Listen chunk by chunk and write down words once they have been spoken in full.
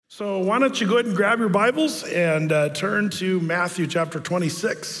So why don't you go ahead and grab your Bibles and turn to Matthew chapter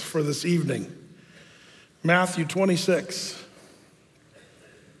 26 for this evening. Matthew 26.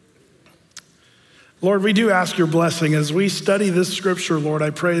 Lord, we do ask your blessing as we study this scripture, Lord. I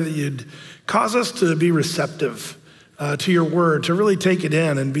pray that you'd cause us to be receptive to your word, to really take it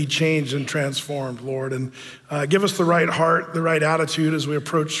in and be changed and transformed, Lord. And give us the right heart, the right attitude as we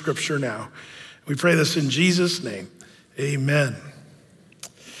approach scripture now. We pray this in Jesus' name. Amen.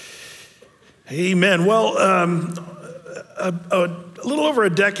 Amen. Well, a little over a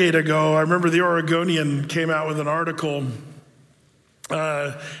decade ago, I remember the Oregonian came out with an article,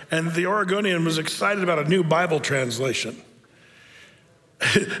 and the Oregonian was excited about a new Bible translation.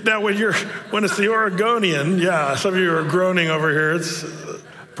 Now, when it's the Oregonian, yeah, some of you are groaning over here. It's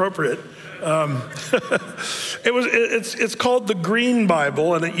appropriate. It's called the Green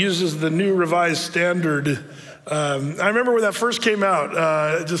Bible, and it uses the New Revised Standard. I remember when that first came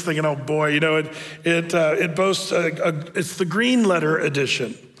out, just thinking, oh boy, it boasts, it's the green letter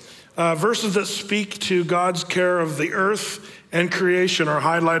edition. Verses that speak to God's care of the earth and creation are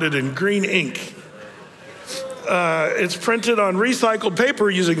highlighted in green ink. It's printed on recycled paper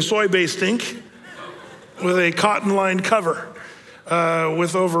using soy-based ink with a cotton-lined cover.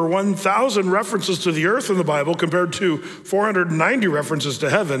 With over 1,000 references to the earth in the Bible compared to 490 references to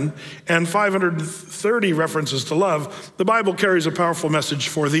heaven and 530 references to love, the Bible carries a powerful message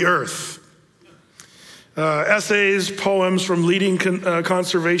for the earth. Essays, poems from leading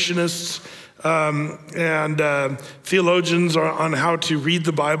conservationists and theologians on how to read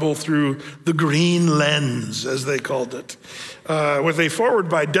the Bible through the green lens, as they called it, with a foreword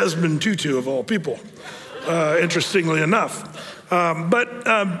by Desmond Tutu, of all people, interestingly enough. I'd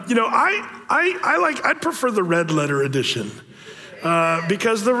prefer the red letter edition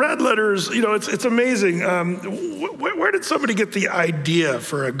because the red letters, it's amazing. Where did somebody get the idea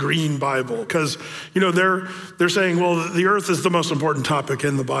for a green Bible? Because, they're saying, well, the earth is the most important topic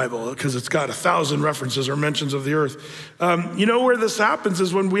in the Bible because it's got 1,000 references or mentions of the earth. Where this happens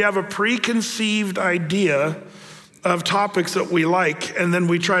is when we have a preconceived idea of topics that we like, and then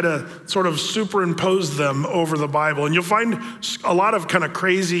we try to sort of superimpose them over the Bible. And you'll find a lot of kind of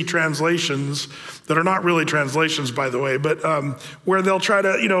crazy translations that are not really translations, by the way, but where they'll try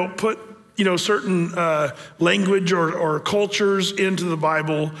to, put, certain language or cultures into the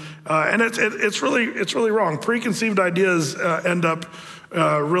Bible. And it's really wrong. Preconceived ideas end up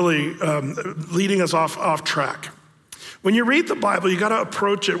really leading us off track. When you read the Bible, you got to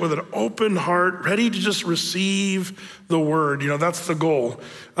approach it with an open heart, ready to just receive the word. That's the goal.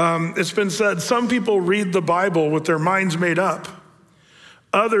 It's been said, some people read the Bible with their minds made up.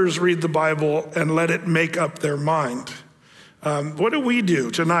 Others read the Bible and let it make up their mind. What do we do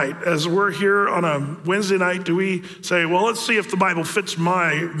tonight? As we're here on a Wednesday night, do we say, well, let's see if the Bible fits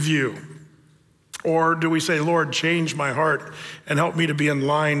my view? Or do we say, Lord, change my heart and help me to be in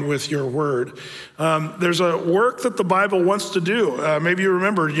line with your word? There's a work that the Bible wants to do. Maybe you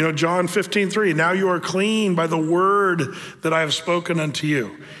remember, John 15:3, now you are clean by the word that I have spoken unto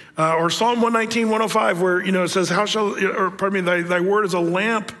you. Or Psalm 119, 105, where, it says, thy word is a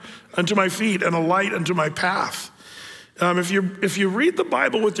lamp unto my feet and a light unto my path. If you read the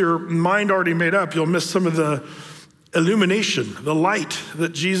Bible with your mind already made up, you'll miss some of the illumination, the light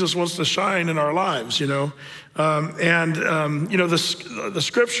that Jesus wants to shine in our lives, the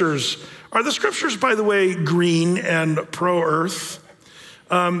scriptures, are the scriptures, by the way, green and pro-earth?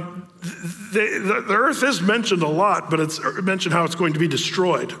 The earth is mentioned a lot, but it's mentioned how it's going to be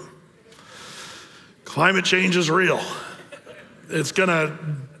destroyed. Climate change is real. It's gonna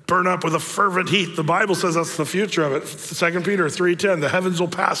burn up with a fervent heat. The Bible says that's the future of it. 2 Peter 3:10, the heavens will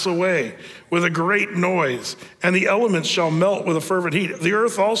pass away with a great noise, and the elements shall melt with a fervent heat. The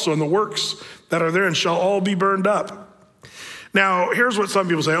earth also and the works that are therein shall all be burned up. Now, here's what some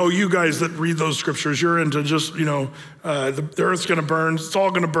people say, oh, you guys that read those scriptures, you're into just, the earth's gonna burn, it's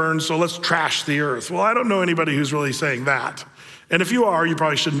all gonna burn, so let's trash the earth. Well, I don't know anybody who's really saying that. And if you are, you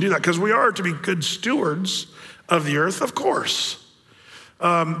probably shouldn't do that, because we are to be good stewards of the earth, of course.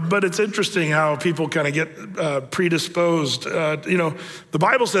 But it's interesting how people kind of get predisposed. The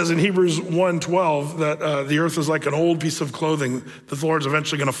Bible says in Hebrews 1:12 that the earth is like an old piece of clothing that the Lord's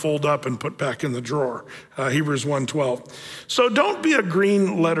eventually going to fold up and put back in the drawer. Hebrews 1:12. So don't be a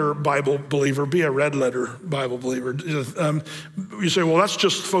green letter Bible believer, be a red letter Bible believer. You say, well, that's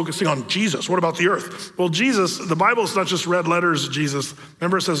just focusing on Jesus. What about the earth? Well, Jesus, the Bible is not just red letters, Jesus.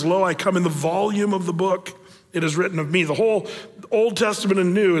 Remember it says, lo, I come in the volume of the book. It is written of me. The whole Old Testament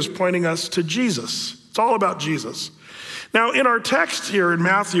and New is pointing us to Jesus. It's all about Jesus. Now, in our text here in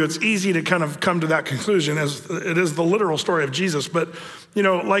Matthew, it's easy to kind of come to that conclusion as it is the literal story of Jesus. But,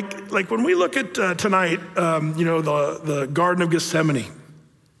 like when we look at tonight, the Garden of Gethsemane,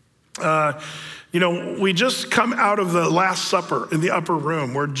 we just come out of the Last Supper in the upper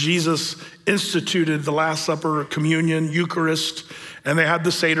room where Jesus instituted the Last Supper, communion, Eucharist, and they had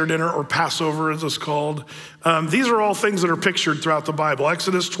the Seder dinner, or Passover as it's called. These are all things that are pictured throughout the Bible.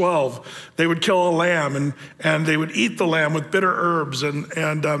 Exodus 12, they would kill a lamb and they would eat the lamb with bitter herbs. And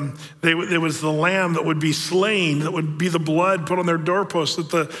there was the lamb that would be slain, that would be the blood put on their doorposts,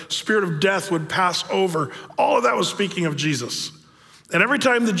 that the spirit of death would pass over. All of that was speaking of Jesus. And every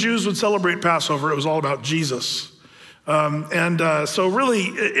time the Jews would celebrate Passover, it was all about Jesus. So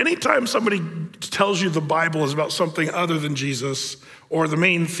really, anytime somebody tells you the Bible is about something other than Jesus, or the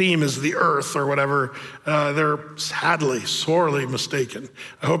main theme is the earth or whatever, they're sadly, sorely mistaken.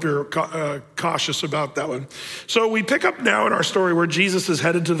 I hope you're cautious about that one. So we pick up now in our story where Jesus is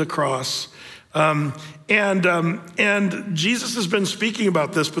headed to the cross. And Jesus has been speaking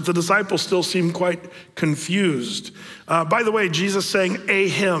about this, but the disciples still seem quite confused. By the way, Jesus sang a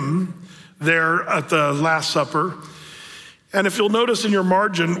hymn there at the Last Supper. And if you'll notice in your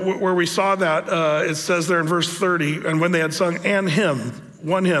margin where we saw that, it says there in verse 30, and when they had sung an hymn,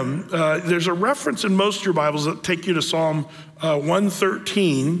 one hymn, there's a reference in most of your Bibles that take you to Psalm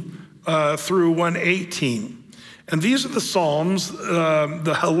 113 through 118. And these are the Psalms,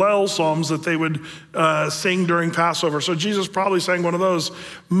 the Hallel Psalms that they would sing during Passover. So Jesus probably sang one of those.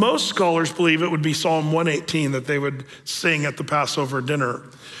 Most scholars believe it would be Psalm 118 that they would sing at the Passover dinner,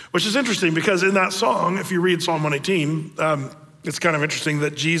 which is interesting because in that song, if you read Psalm 118, it's kind of interesting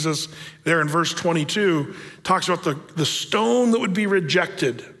that Jesus there in verse 22 talks about the stone that would be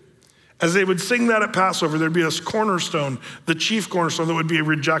rejected. As they would sing that at Passover, there'd be this cornerstone, the chief cornerstone that would be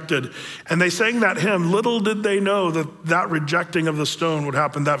rejected. And they sang that hymn. Little did they know that rejecting of the stone would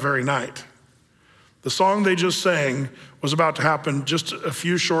happen that very night. The song they just sang was about to happen just a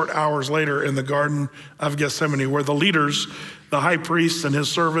few short hours later in the Garden of Gethsemane, where the leaders, the high priest and his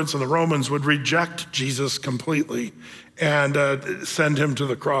servants and the Romans would reject Jesus completely and send him to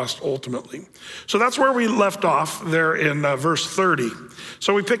the cross ultimately. So that's where we left off there in verse 30.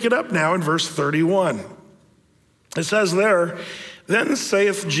 So we pick it up now in verse 31. It says there, then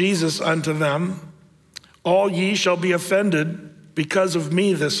saith Jesus unto them, all ye shall be offended because of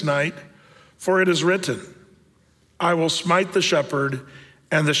me this night, for it is written, I will smite the shepherd,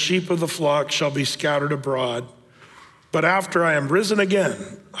 and the sheep of the flock shall be scattered abroad. But after I am risen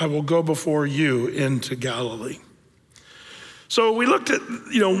again, I will go before you into Galilee. So we looked at,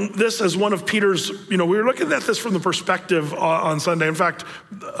 this as one of Peter's, we were looking at this from the perspective on Sunday. In fact,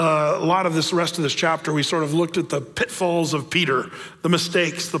 a lot of this rest of this chapter, we sort of looked at the pitfalls of Peter, the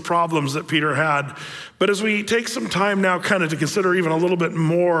mistakes, the problems that Peter had. But as we take some time now kind of to consider even a little bit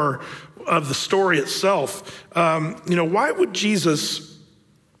more of the story itself, why would Jesus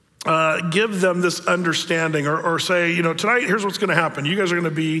give them this understanding or say, tonight, here's what's going to happen. You guys are going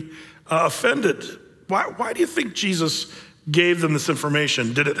to be offended. Why do you think Jesus gave them this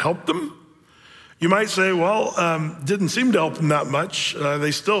information? Did it help them? You might say, didn't seem to help them that much.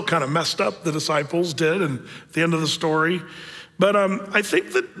 They still kind of messed up, the disciples did, and at the end of the story. But I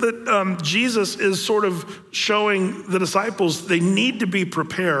think that Jesus is sort of showing the disciples they need to be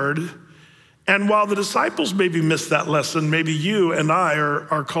prepared. And while the disciples maybe missed that lesson, maybe you and I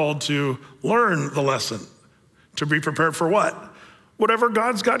are called to learn the lesson, to be prepared for what? Whatever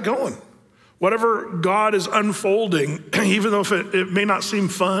God's got going. Whatever God is unfolding, even though it may not seem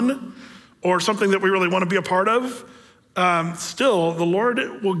fun or something that we really want to be a part of, still the Lord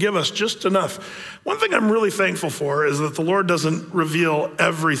will give us just enough. One thing I'm really thankful for is that the Lord doesn't reveal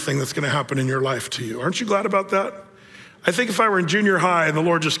everything that's going to happen in your life to you. Aren't you glad about that? I think if I were in junior high and the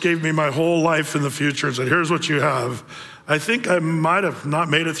Lord just gave me my whole life in the future and said, here's what you have, I think I might have not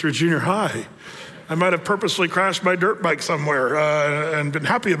made it through junior high. I might have purposely crashed my dirt bike somewhere and been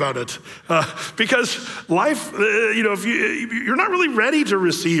happy about it. Because life, if you're not really ready to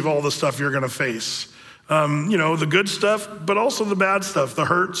receive all the stuff you're gonna face. The good stuff, but also the bad stuff, the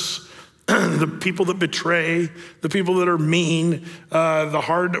hurts, the people that betray, the people that are mean, the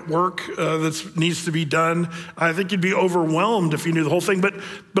hard work that needs to be done. I think you'd be overwhelmed if you knew the whole thing.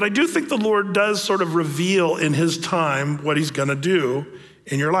 But I do think the Lord does sort of reveal in his time what he's gonna do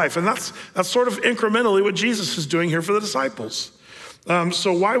in your life. And that's sort of incrementally what Jesus is doing here for the disciples.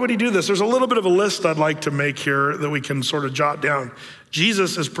 So why would he do this? There's a little bit of a list I'd like to make here that we can sort of jot down.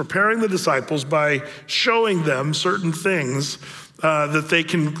 Jesus is preparing the disciples by showing them certain things that they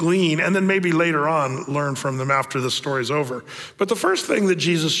can glean, and then maybe later on learn from them after the story's over. But the first thing that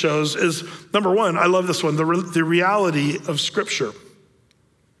Jesus shows is, number one, I love this one, the reality of Scripture.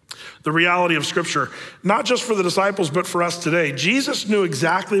 The reality of Scripture, not just for the disciples, but for us today. Jesus knew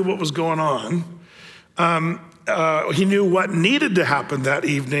exactly what was going on. He knew what needed to happen that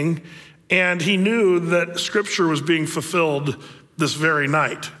evening, and he knew that Scripture was being fulfilled this very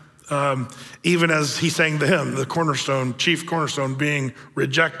night. Even as he sang the hymn, the cornerstone, chief cornerstone being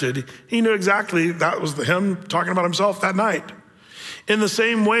rejected, he knew exactly that was the hymn talking about himself that night. In the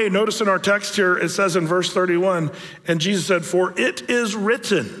same way, notice in our text here, it says in verse 31, and Jesus said, "For it is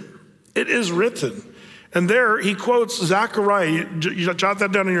written." It is written. And there he quotes Zechariah, you jot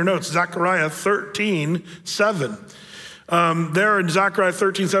that down in your notes, Zechariah 13:7. There in Zechariah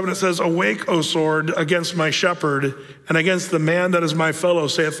 13:7, it says, "Awake, O sword, against my shepherd, and against the man that is my fellow,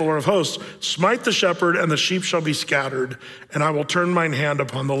 saith the Lord of hosts. Smite the shepherd, and the sheep shall be scattered, and I will turn mine hand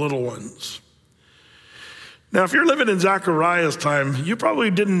upon the little ones." Now, if you're living in Zechariah's time, you probably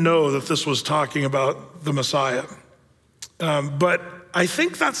didn't know that this was talking about the Messiah. But I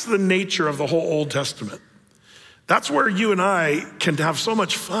think that's the nature of the whole Old Testament. That's where you and I can have so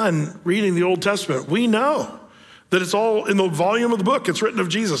much fun reading the Old Testament. We know that it's all in the volume of the book. It's written of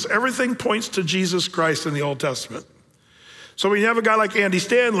Jesus. Everything points to Jesus Christ in the Old Testament. So we have a guy like Andy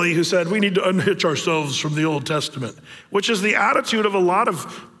Stanley who said, we need to unhitch ourselves from the Old Testament, which is the attitude of a lot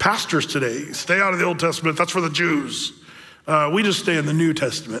of pastors today. Stay out of the Old Testament. That's for the Jews. We just stay in the New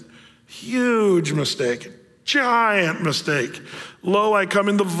Testament. Huge mistake. Giant mistake. Lo, I come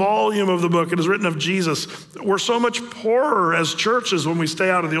in the volume of the book. It is written of Jesus. We're so much poorer as churches when we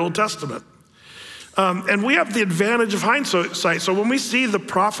stay out of the Old Testament. And we have the advantage of hindsight. So when we see the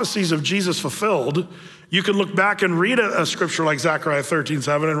prophecies of Jesus fulfilled, you can look back and read a scripture like Zechariah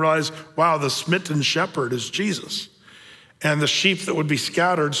 13:7 and realize, wow, the smitten shepherd is Jesus. And the sheep that would be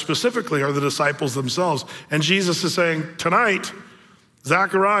scattered specifically are the disciples themselves. And Jesus is saying, tonight,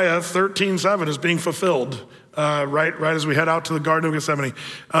 Zechariah 13:7 is being fulfilled right as we head out to the Garden of Gethsemane.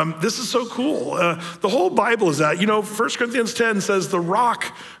 This is so cool. The whole Bible is that. 1 Corinthians 10 says the rock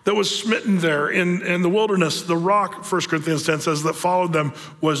that was smitten there in the wilderness, the rock, 1 Corinthians 10 says, that followed them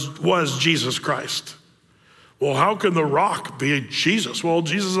was Jesus Christ. Well, how can the rock be Jesus? Well,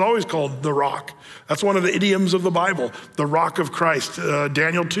 Jesus is always called the rock. That's one of the idioms of the Bible, the rock of Christ.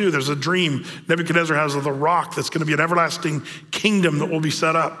 Daniel 2, there's a dream Nebuchadnezzar has of the rock that's going to be an everlasting kingdom that will be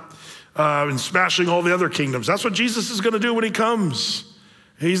set up and smashing all the other kingdoms. That's what Jesus is going to do when he comes.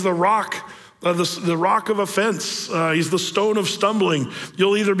 He's the rock, the rock of offense. He's the stone of stumbling.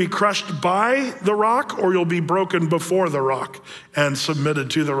 You'll either be crushed by the rock or you'll be broken before the rock and submitted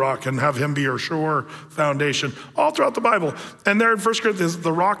to the rock and have him be your sure foundation. All throughout the Bible. And there in 1 Corinthians,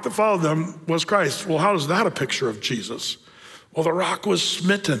 the rock that followed them was Christ. Well, how is that a picture of Jesus? Well, the rock was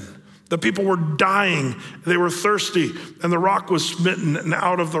smitten. The people were dying, they were thirsty, and the rock was smitten, and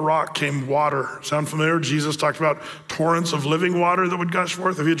out of the rock came water. Sound familiar? Jesus talked about torrents of living water that would gush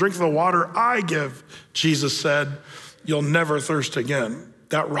forth. If you drink the water I give, Jesus said, you'll never thirst again.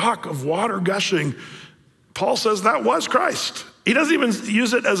 That rock of water gushing, Paul says that was Christ. He doesn't even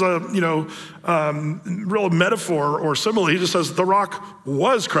use it as a real metaphor or simile. He just says the rock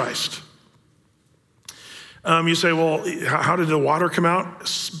was Christ. You say, well, how did the water come out?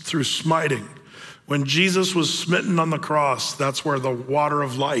 Through smiting. When Jesus was smitten on the cross, that's where the water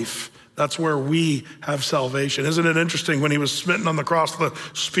of life, that's where we have salvation. Isn't it interesting? When he was smitten on the cross, the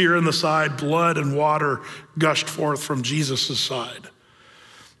spear in the side, blood and water gushed forth from Jesus' side.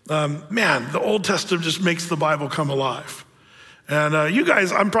 Man, the Old Testament just makes the Bible come alive. And you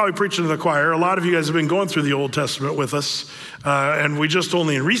guys, I'm probably preaching to the choir. A lot of you guys have been going through the Old Testament with us. And we just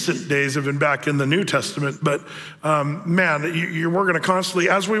only in recent days have been back in the New Testament. But man, we're going to constantly,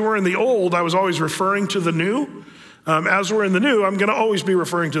 as we were in the Old, I was always referring to the New. As we're in the New, I'm going to always be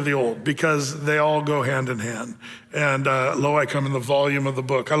referring to the Old because they all go hand in hand. And lo, I come in the volume of the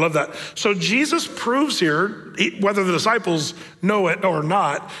book. I love that. So Jesus proves here, whether the disciples know it or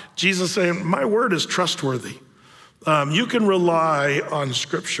not, Jesus saying, my word is trustworthy. You can rely on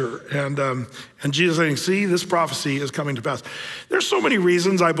Scripture. And Jesus saying, see, this prophecy is coming to pass. There's so many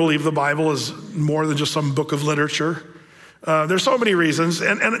reasons I believe the Bible is more than just some book of literature. There's so many reasons.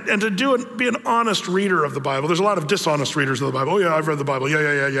 And to be an honest reader of the Bible, there's a lot of dishonest readers of the Bible. Oh yeah, I've read the Bible.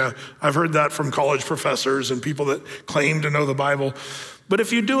 Yeah. I've heard that from college professors and people that claim to know the Bible. But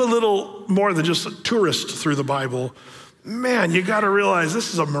if you do a little more than just a tourist through the Bible, man, you got to realize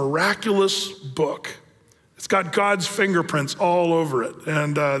this is a miraculous book. It's got God's fingerprints all over it.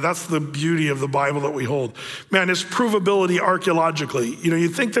 And that's the beauty of the Bible that we hold. Man, it's provability archaeologically.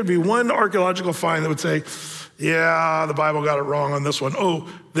 You'd think there'd be one archaeological find that would say, Yeah, the Bible got it wrong on this one. Oh,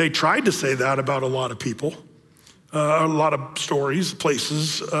 they tried to say that about a lot of people. A lot of stories,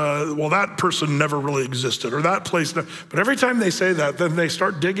 places, well, that person never really existed, or that place. But every time they say that, then they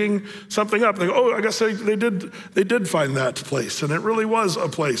start digging something up. They go, oh, I guess they did find that place, and it really was a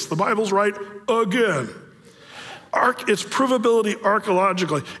place. The Bible's right again. Its provability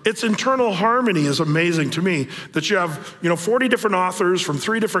archaeologically, its internal harmony is amazing to me, that you have 40 different authors from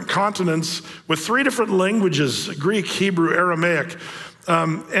 3 different continents with 3 different languages, Greek, Hebrew, Aramaic,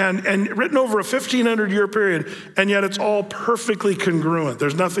 and written over a 1,500-year period, and yet it's all perfectly congruent.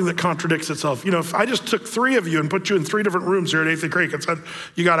 There's nothing that contradicts itself. If I just took 3 of you and put you in 3 different rooms here at 8th and Creek and said,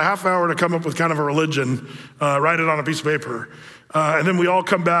 you got a half hour to come up with kind of a religion, write it on a piece of paper, and then we all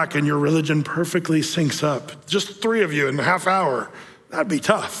come back and your religion perfectly syncs up. Just 3 of you in a half hour, that'd be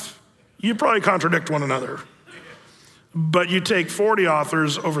tough. You'd probably contradict one another. But you take 40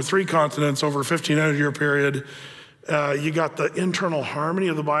 authors over 3 continents over a 1,500-year period, you got the internal harmony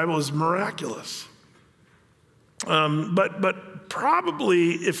of the Bible is miraculous. But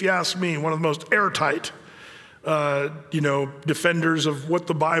probably, if you ask me, one of the most airtight, defenders of what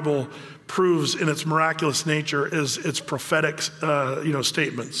the Bible proves in its miraculous nature is its prophetic,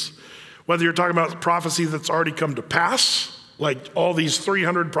 statements. Whether you're talking about prophecy that's already come to pass, like all these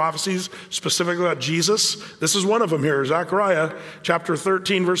 300 prophecies specifically about Jesus. This is one of them here. Zechariah chapter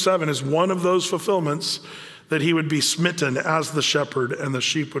 13, verse 7 is one of those fulfillments, that he would be smitten as the shepherd and the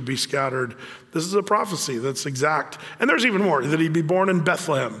sheep would be scattered. This is a prophecy that's exact. And there's even more, that he'd be born in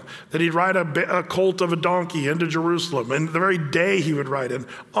Bethlehem, that he'd ride a colt of a donkey into Jerusalem, and the very day he would ride in,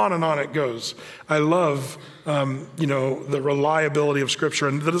 on and on it goes. I love, the reliability of Scripture,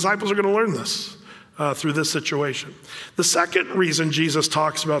 and the disciples are going to learn this through this situation. The second reason Jesus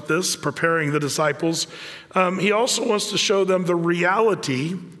talks about this, preparing the disciples, he also wants to show them the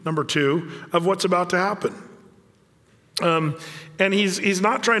reality, number 2, of what's about to happen. And he's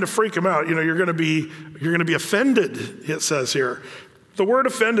not trying to freak them out. You're going to be offended, it says here. The word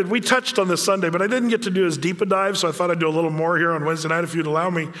offended, we touched on this Sunday, but I didn't get to do as deep a dive, so I thought I'd do a little more here on Wednesday night if you'd allow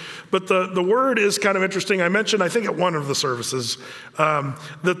me. But the word is kind of interesting. I mentioned, I think at one of the services,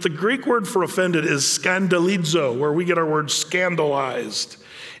 that the Greek word for offended is skandalizo, where we get our word scandalized.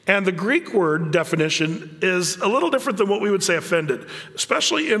 And the Greek word definition is a little different than what we would say offended,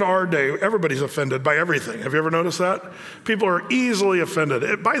 especially in our day. Everybody's offended by everything. Have you ever noticed that? People are easily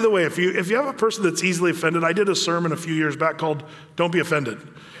offended. By the way, if you have a person that's easily offended, I did a sermon a few years back called "Don't Be Offended,"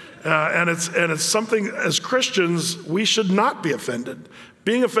 and it's something as Christians we should not be offended.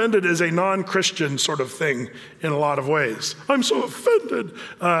 Being offended is a non-Christian sort of thing in a lot of ways. I'm so offended.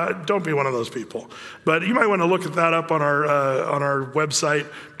 Don't be one of those people. But you might want to look at that up on our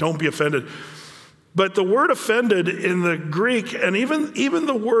website. Don't be offended. But the word offended in the Greek, and even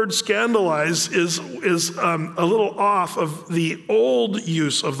the word scandalize is a little off of the old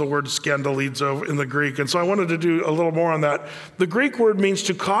use of the word scandalizo in the Greek. And so I wanted to do a little more on that. The Greek word means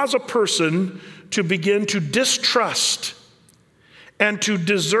to cause a person to begin to distrust and to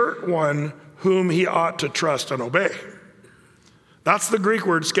desert one whom he ought to trust and obey. That's the Greek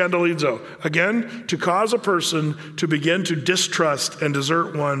word scandalizo. Again, to cause a person to begin to distrust and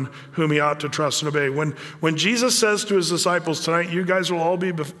desert one whom he ought to trust and obey. When Jesus says to his disciples tonight, you guys will all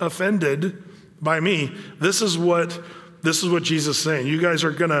be offended by me, this is what Jesus is saying. You guys are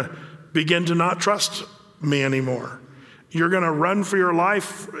going to begin to not trust me anymore. You're going to run for your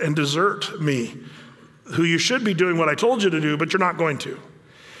life and desert me, who you should be doing what I told you to do, but you're not going to.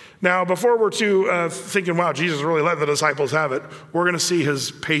 Now, before we're too thinking, wow, Jesus really let the disciples have it, we're going to see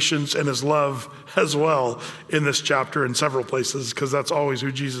his patience and his love as well in this chapter in several places, because that's always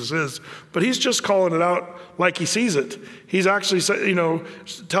who Jesus is. But he's just calling it out like he sees it. He's actually,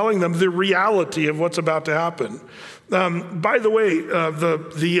 telling them the reality of what's about to happen. By the way,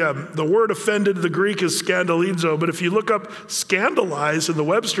 the word offended, the Greek is scandalizo, but if you look up scandalize in the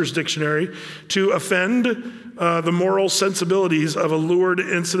Webster's dictionary, to offend the moral sensibilities of a lurid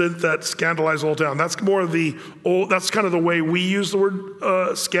incident that scandalized the whole town. That's more of that's kind of the way we use the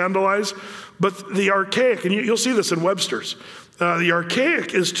word scandalize. But the archaic, and you'll see this in Webster's, the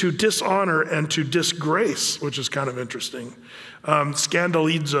archaic is to dishonor and to disgrace, which is kind of interesting.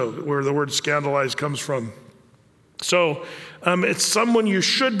 Scandalizo, where the word scandalize comes from. So it's someone you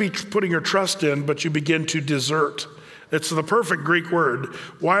should be putting your trust in, but you begin to desert. It's the perfect Greek word.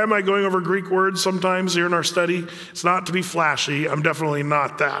 Why am I going over Greek words sometimes here in our study? It's not to be flashy. I'm definitely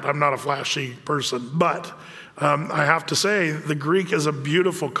not that. I'm not a flashy person. But I have to say, the Greek is a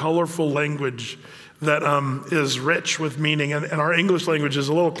beautiful, colorful language that is rich with meaning, and our English language is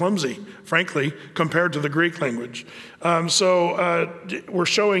a little clumsy, frankly, compared to the Greek language. So we're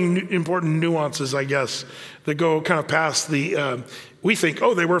showing important nuances, I guess, that go kind of past the, we think,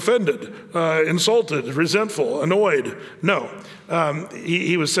 oh, they were offended, insulted, resentful, annoyed. No,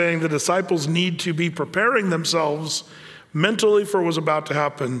 he was saying the disciples need to be preparing themselves mentally for what was about to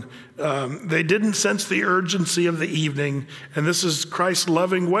happen. They didn't sense the urgency of the evening, and this is Christ's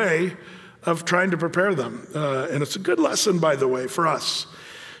loving way of trying to prepare them. And it's a good lesson, by the way, for us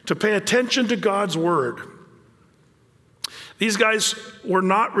to pay attention to God's word. These guys were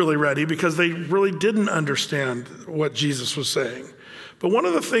not really ready because they really didn't understand what Jesus was saying. But one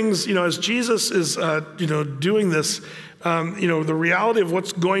of the things, as Jesus is, doing this, the reality of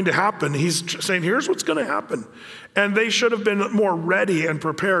what's going to happen, he's saying, here's what's going to happen. And they should have been more ready and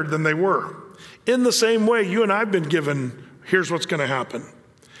prepared than they were. In the same way, you and I have been given, here's what's going to happen.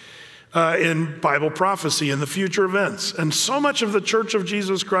 In Bible prophecy and the future events. And so much of the Church of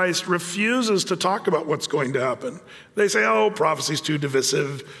Jesus Christ refuses to talk about what's going to happen. They say, oh, prophecy's too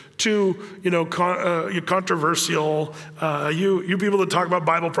divisive, too controversial. You people that talk about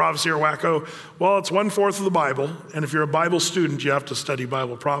Bible prophecy are wacko. Well, it's 1/4 of the Bible, and if you're a Bible student, you have to study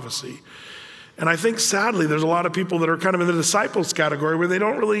Bible prophecy. And I think sadly, there's a lot of people that are kind of in the disciples category where they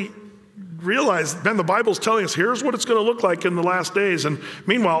don't really realize, man, the Bible's telling us here's what it's going to look like in the last days. And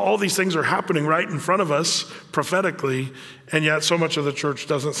meanwhile, all these things are happening right in front of us prophetically, and yet so much of the church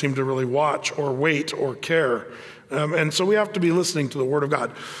doesn't seem to really watch or wait or care. And so we have to be listening to the word of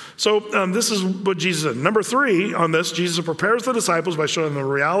God. So this is what Jesus did. Number 3 on this, Jesus prepares the disciples by showing the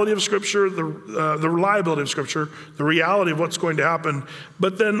reality of Scripture, the reliability of Scripture, the reality of what's going to happen,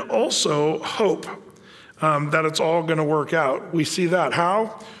 but then also hope that it's all going to work out. We see that.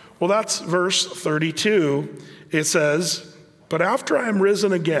 How? Well, that's verse 32. It says, but after I am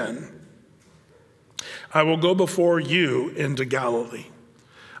risen again, I will go before you into Galilee.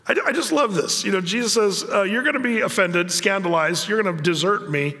 I just love this. Jesus says, you're going to be offended, scandalized. You're going to desert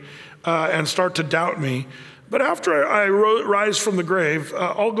me and start to doubt me. But after I rise from the grave,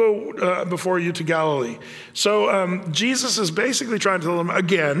 I'll go before you to Galilee. So Jesus is basically trying to tell them,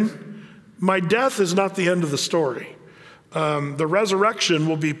 again, my death is not the end of the story. The resurrection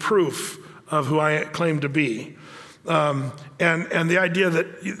will be proof of who I claim to be. And the idea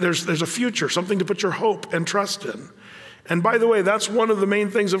that there's a future, something to put your hope and trust in. And by the way, that's one of the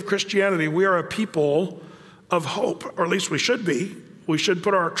main things of Christianity. We are a people of hope, or at least we should be. We should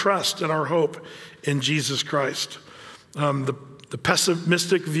put our trust and our hope in Jesus Christ. The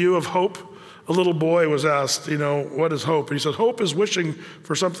pessimistic view of hope, a little boy was asked, what is hope? And he said, hope is wishing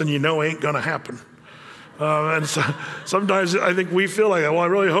for something ain't going to happen. And so, sometimes I think we feel like, well, I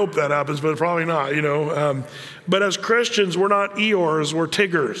really hope that happens, but probably not, But as Christians, we're not Eeyores, we're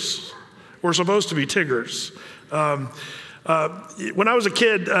Tiggers. We're supposed to be Tiggers. When I was a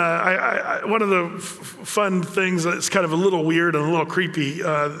kid, one of the fun things that's kind of a little weird and a little creepy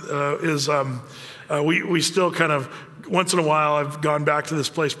is we still kind of, once in a while, I've gone back to this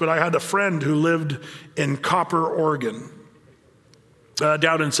place, but I had a friend who lived in Copper, Oregon.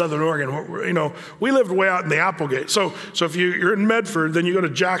 Down in Southern Oregon, we lived way out in the Applegate. So if you're in Medford, then you go to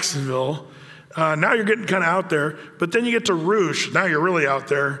Jacksonville. Now you're getting kind of out there, but then you get to Rouge. Now you're really out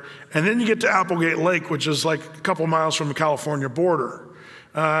there. And then you get to Applegate Lake, which is like a couple miles from the California border.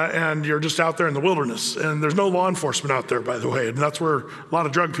 And you're just out there in the wilderness. And there's no law enforcement out there, by the way. And that's where a lot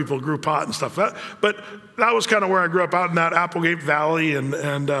of drug people grew pot and stuff. But that was kind of where I grew up, out in that Applegate Valley and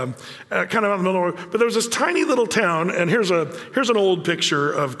kind of out in the middle of, but there was this tiny little town, and here's an old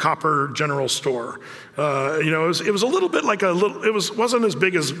picture of Copper General Store. It was a little bit like it wasn't as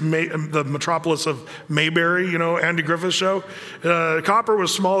big as the metropolis of Mayberry, Andy Griffith's show. Copper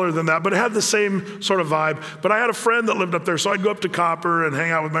was smaller than that, but it had the same sort of vibe. But I had a friend that lived up there, so I'd go up to Copper and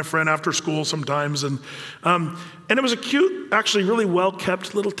hang out with my friend after school sometimes. And it was a cute, actually really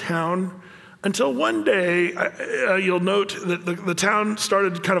well-kept little town. Until one day, you'll note that the town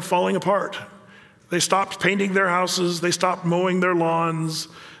started kind of falling apart. They stopped painting their houses. They stopped mowing their lawns.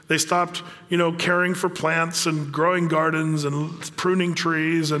 They stopped, caring for plants and growing gardens and pruning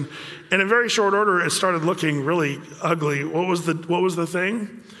trees. And in very short order, it started looking really ugly. What was the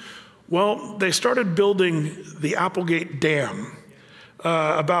thing? Well, they started building the Applegate Dam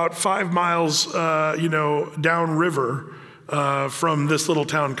about 5 miles, downriver from this little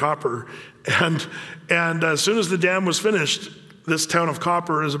town, Copper. And as soon as the dam was finished, this town of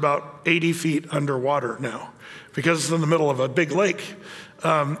Copper is about 80 feet underwater now because it's in the middle of a big lake.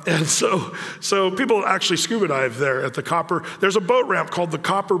 And so people actually scuba dive there at the Copper. There's a boat ramp called the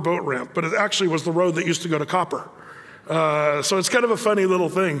Copper Boat Ramp, but it actually was the road that used to go to Copper. So it's kind of a funny little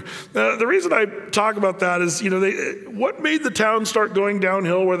thing. The reason I talk about that is, what made the town start going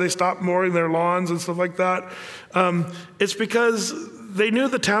downhill where they stopped mowing their lawns and stuff like that? It's because they knew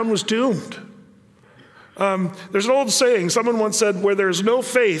the town was doomed. There's an old saying, someone once said, where there's no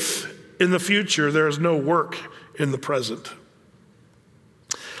faith in the future, there is no work in the present.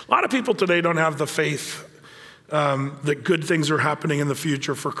 A lot of people today don't have the faith that good things are happening in the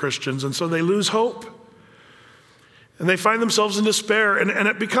future for Christians, and so they lose hope. And they find themselves in despair, and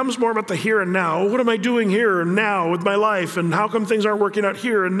it becomes more about the here and now. What am I doing here and now with my life, and how come things aren't working out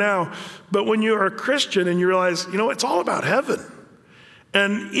here and now? But when you are a Christian and you realize, it's all about heaven.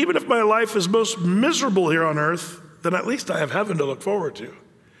 And even if my life is most miserable here on earth, then at least I have heaven to look forward to.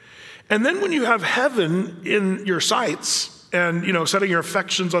 And then when you have heaven in your sights and, setting your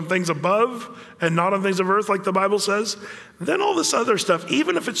affections on things above and not on things of earth, like the Bible says, then all this other stuff,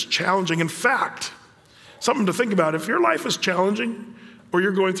 even if it's challenging, in fact, something to think about, if your life is challenging or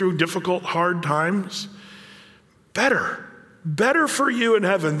you're going through difficult, hard times, better for you in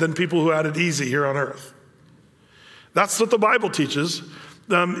heaven than people who had it easy here on earth. That's what the Bible teaches.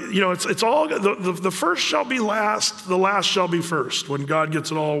 It's all, the first shall be last, the last shall be first, when God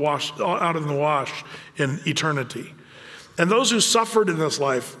gets it all washed out in the wash in eternity. And those who suffered in this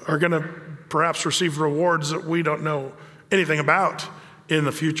life are going to perhaps receive rewards that we don't know anything about in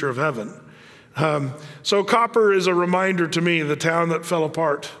the future of heaven. So Copper is a reminder to me, the town that fell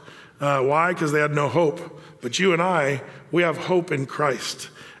apart. Why? Because they had no hope. But you and I, we have hope in Christ.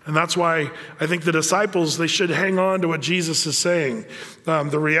 And that's why I think the disciples, they should hang on to what Jesus is saying.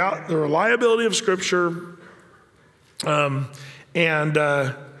 The reliability of Scripture, and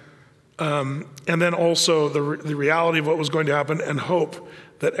then also the reality of what was going to happen, and hope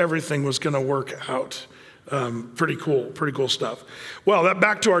that everything was going to work out. Pretty cool stuff. Well,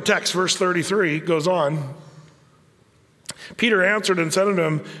 back to our text, verse 33 goes on. Peter answered and said unto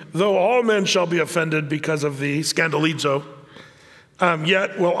him, though all men shall be offended because of thee, scandalizo,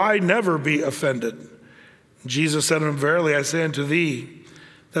 yet will I never be offended. Jesus said unto him, verily I say unto thee,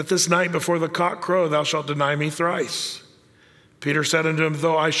 that this night before the cock crow thou shalt deny me thrice. Peter said unto him,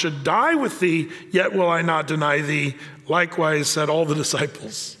 though I should die with thee, yet will I not deny thee. Likewise said all the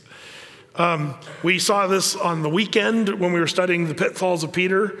disciples. We saw this on the weekend when we were studying the pitfalls of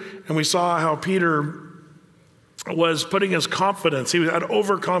Peter, and we saw how Peter was putting his confidence, he had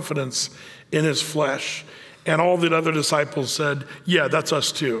overconfidence in his flesh. And all the other disciples said, yeah, that's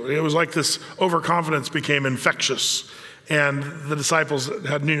us too. It was like this overconfidence became infectious, and the disciples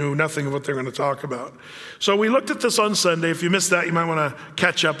knew nothing of what they were going to talk about. So we looked at this on Sunday. If you missed that, you might want to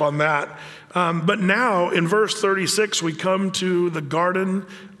catch up on that. But now in verse 36, we come to the Garden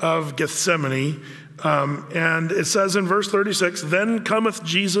of Gethsemane. And it says in verse 36, then cometh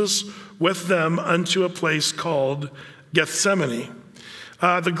Jesus with them unto a place called Gethsemane.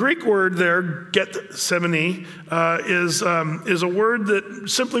 The Greek word there, Gethsemane, is a word that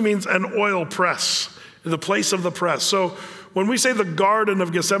simply means an oil press, the place of the press. So when we say the Garden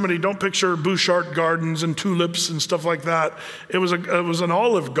of Gethsemane, don't picture Bouchard gardens and tulips and stuff like that. It was an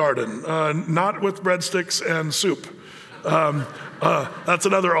olive garden, not with breadsticks and soup. That's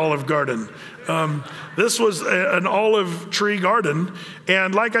another olive garden. This was an olive tree garden.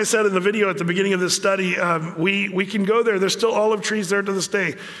 And like I said in the video at the beginning of this study, we can go there. There's still olive trees there to this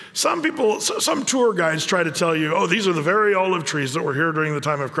day. Some tour guides try to tell you, these are the very olive trees that were here during the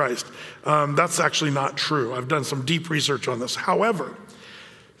time of Christ. That's actually not true. I've done some deep research on this. However,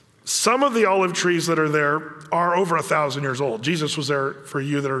 some of the olive trees that are there are over 1,000 years old. Jesus was there, for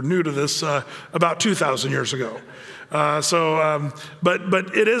you that are new to this, about 2,000 years ago.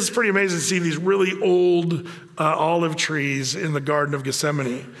 But it is pretty amazing to see these really old olive trees in the Garden of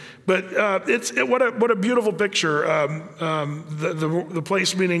Gethsemane. But what a beautiful picture. The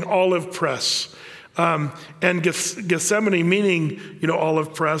place meaning olive press, and Gethsemane meaning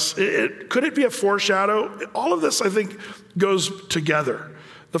olive press. Could it be a foreshadow? All of this, I think, goes together.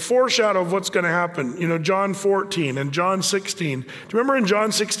 The foreshadow of what's going to happen. John 14 and John 16. Do you remember in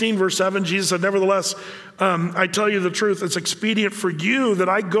John 16, verse 7, Jesus said, nevertheless, I tell you the truth, it's expedient for you that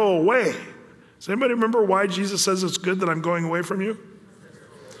I go away. Does anybody remember why Jesus says it's good that I'm going away from you?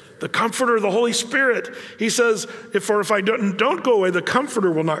 The Comforter, the Holy Spirit. He says, if I don't go away, the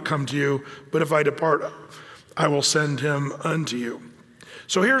Comforter will not come to you, but if I depart, I will send him unto you.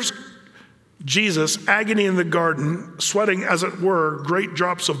 So here's Jesus, agony in the garden, sweating, as it were, great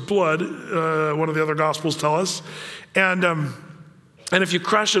drops of blood, one of the other Gospels tell us. And And if you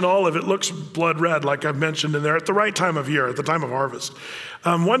crush an olive, it looks blood red, like I've mentioned in there, at the right time of year, at the time of harvest.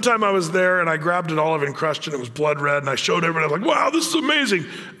 One time I was there and I grabbed an olive and crushed it. It was blood red, and I showed everybody. I was like, wow, this is amazing.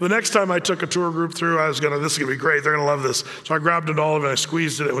 The next time I took a tour group through, this is going to be great. They're going to love this. So I grabbed an olive and I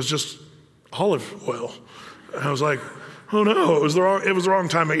squeezed it. It was just olive oil. And I was like, oh no, it was the wrong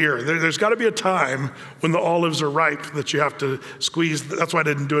time of year. There's got to be a time when the olives are ripe that you have to squeeze. That's why I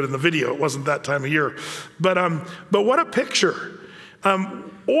didn't do it in the video. It wasn't that time of year. But what a picture.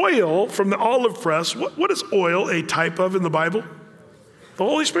 Oil from the olive press, what is oil a type of in the Bible? The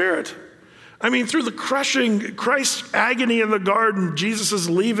Holy Spirit. I mean, through the crushing, Christ's agony in the garden, Jesus is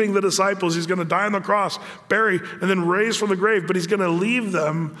leaving the disciples. He's going to die on the cross, bury, and then raise from the grave. But he's going to leave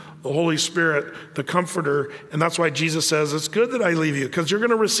them the Holy Spirit, the Comforter. And that's why Jesus says, it's good that I leave you, because you're going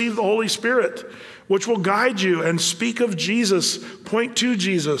to receive the Holy Spirit, which will guide you and speak of Jesus, point to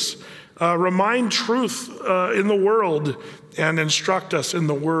Jesus, remind truth in the world, and instruct us in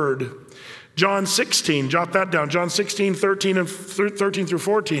the Word. John 16, jot that down. John 16, 13 through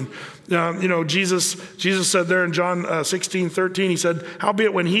 14. Jesus said there in John 16, 13, he said,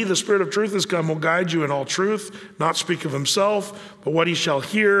 howbeit when he, the Spirit of truth, is come, will guide you in all truth, not speak of himself, but what he shall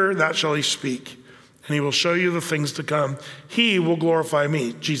hear, that shall he speak. And he will show you the things to come. He will glorify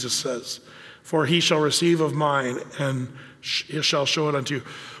me, Jesus says, for he shall receive of mine and shall show it unto you.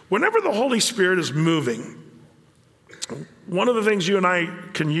 Whenever the Holy Spirit is moving, one of the things you and I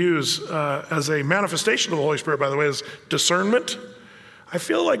can use as a manifestation of the Holy Spirit, by the way, is discernment. I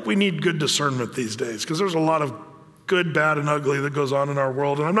feel like we need good discernment these days because there's a lot of good, bad, and ugly that goes on in our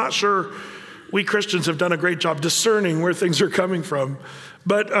world. And I'm not sure we Christians have done a great job discerning where things are coming from.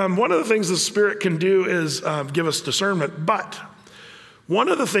 But one of the things the Spirit can do is give us discernment. But one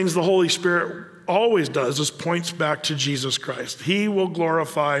of the things the Holy Spirit always does is points back to Jesus Christ. He will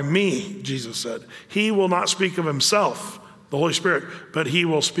glorify me, Jesus said. He will not speak of himself, the Holy Spirit, but he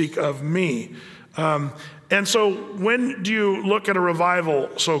will speak of me. And so when do you look at a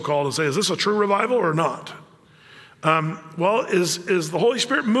revival, so-called, and say, is this a true revival or not? Well, is the Holy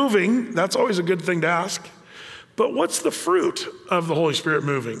Spirit moving? That's always a good thing to ask. But what's the fruit of the Holy Spirit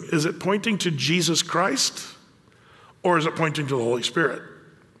moving? Is it pointing to Jesus Christ, or is it pointing to the Holy Spirit?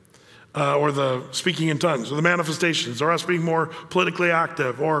 Or the speaking in tongues, or the manifestations, or us being more politically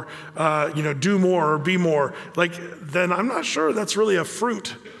active, or do more or be more. Then I'm not sure that's really a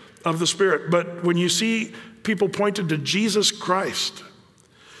fruit of the Spirit. But when you see people pointed to Jesus Christ,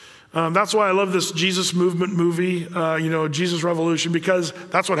 that's why I love this Jesus Movement movie, Jesus Revolution, because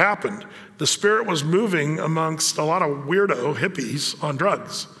that's what happened. The Spirit was moving amongst a lot of weirdo hippies on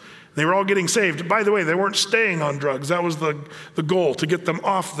drugs. They were all getting saved. By the way, they weren't staying on drugs. That was the goal, to get them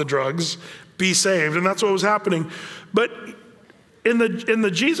off the drugs, be saved. And that's what was happening. But in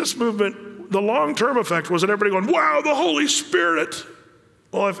the Jesus movement, the long-term effect was that everybody going, wow, the Holy Spirit.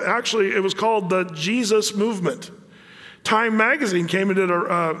 Well, it was called the Jesus Movement. Time magazine came and did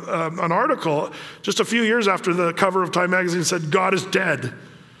an article just a few years after the cover of Time magazine said, God is dead.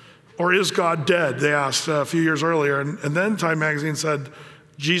 Or is God dead? They asked a few years earlier. And then Time magazine said,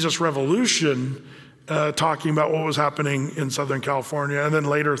 Jesus Revolution, talking about what was happening in Southern California and then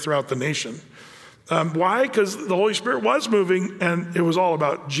later throughout the nation. Why? Because the Holy Spirit was moving and it was all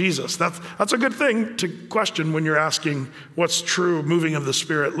about Jesus. That's a good thing to question when you're asking what's true moving of the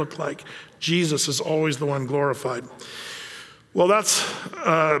Spirit look like. Jesus is always the one glorified. Well, that's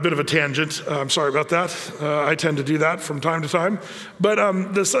a bit of a tangent. I'm sorry about that. I tend to do that from time to time.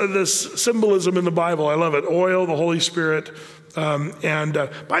 But this symbolism in the Bible, I love it. Oil, the Holy Spirit. By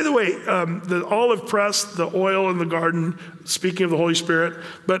the way, the olive press, the oil in the garden, speaking of the Holy Spirit.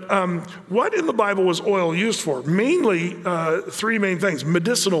 But what in the Bible was oil used for? Mainly three main things.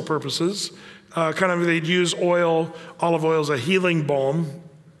 Medicinal purposes. They'd use olive oil as a healing balm.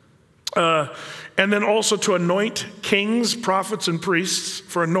 And then also to anoint kings, prophets, and priests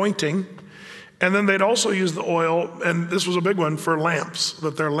for anointing. And then they'd also use the oil, and this was a big one, for lamps,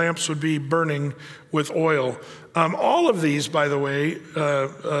 that their lamps would be burning with oil. All of these, by the way,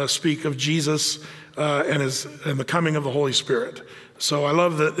 speak of Jesus and the coming of the Holy Spirit. So I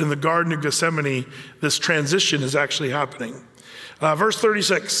love that in the Garden of Gethsemane, this transition is actually happening. Verse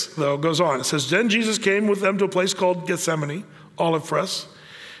 36, though, goes on. It says, Then Jesus came with them to a place called Gethsemane, olive press,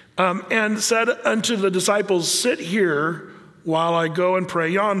 and said unto the disciples, Sit here while I go and pray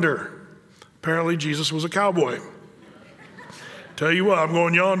yonder. Apparently Jesus was a cowboy. Tell you what, I'm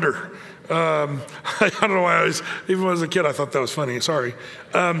going yonder. I don't know why even when I was a kid, I thought that was funny. Sorry.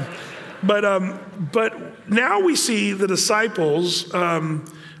 But now we see the disciples,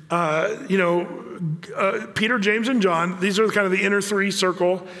 Peter, James, and John, these are kind of the inner three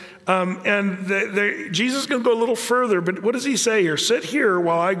circle. Jesus is going to go a little further, but what does he say here? Sit here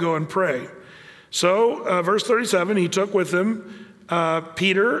while I go and pray. So, verse 37, he took with him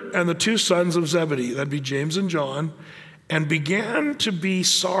Peter and the two sons of Zebedee, that'd be James and John, and began to be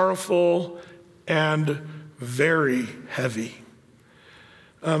sorrowful and very heavy.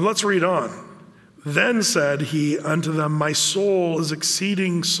 Let's read on. Then said he unto them, my soul is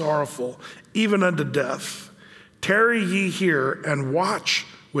exceeding sorrowful, even unto death. Tarry ye here and watch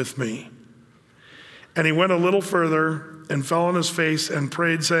with me. And he went a little further and fell on his face and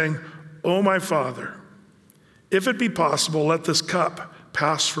prayed, saying, O my Father, if it be possible, let this cup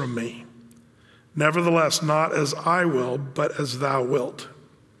pass from me. Nevertheless, not as I will, but as thou wilt.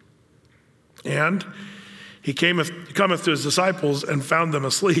 And he cometh to his disciples and found them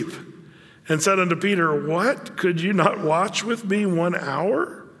asleep, and said unto Peter, what? Could you not watch with me 1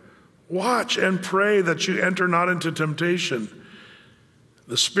 hour? Watch and pray that you enter not into temptation.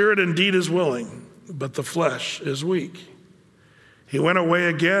 The spirit indeed is willing, but the flesh is weak. He went away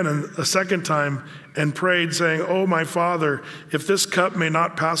again and a second time and prayed, saying, O my Father, if this cup may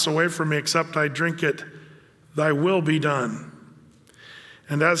not pass away from me except I drink it, thy will be done.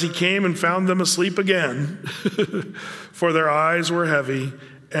 And as he came and found them asleep again, for their eyes were heavy,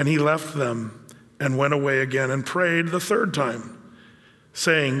 and he left them and went away again and prayed the third time,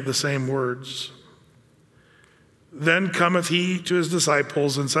 saying the same words. Then cometh he to his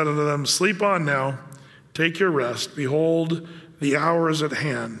disciples and said unto them, sleep on now, take your rest. Behold, the hour is at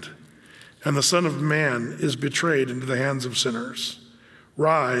hand, and the Son of Man is betrayed into the hands of sinners.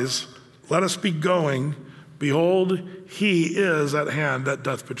 Rise, let us be going. Behold, he is at hand that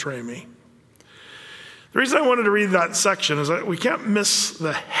doth betray me. The reason I wanted to read that section is that we can't miss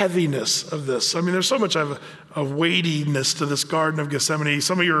the heaviness of this. I mean, there's so much of weightiness to this Garden of Gethsemane.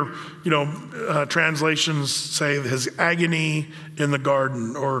 Some of your, translations say his agony in the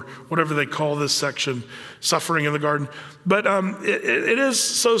garden, or whatever they call this section, suffering in the garden. But it is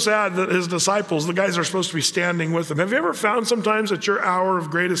so sad that his disciples, the guys are supposed to be standing with him. Have you ever found sometimes at your hour of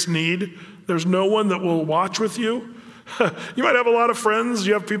greatest need, there's no one that will watch with you? You might have a lot of friends.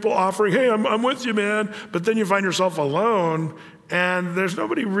 You have people offering, hey, I'm with you, man. But then you find yourself alone, and there's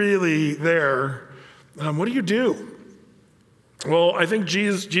nobody really there. What do you do? Well, I think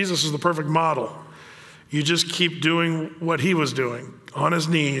Jesus is the perfect model. You just keep doing what he was doing, on his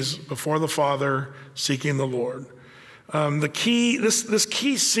knees before the Father, seeking the Lord. This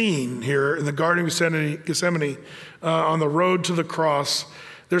key scene here in the Garden of Gethsemane, on the road to the cross,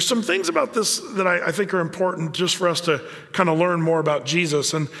 there's some things about this that I think are important just for us to kind of learn more about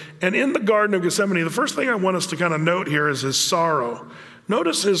Jesus. And in the Garden of Gethsemane, the first thing I want us to kind of note here is his sorrow.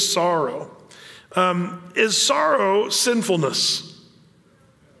 Notice his sorrow. Is sorrow sinfulness?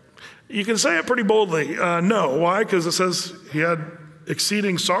 You can say it pretty boldly. No. Why? Because it says he had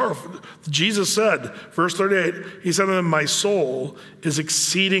exceeding sorrow. Jesus said, verse 38, he said to them, my soul is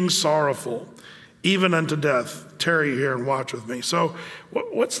exceeding sorrowful, even unto death. Tarry here and watch with me. So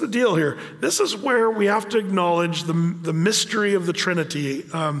what's the deal here? This is where we have to acknowledge the mystery of the Trinity,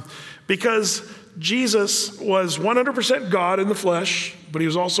 because Jesus was 100% God in the flesh, but he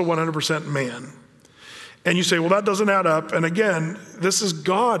was also 100% man. And you say, well, that doesn't add up. And again, this is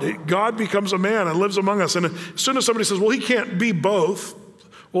God. God becomes a man and lives among us. And as soon as somebody says, well, he can't be both,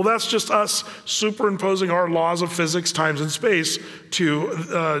 well, that's just us superimposing our laws of physics, times, and space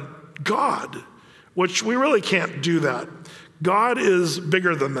to God, which we really can't do that. God is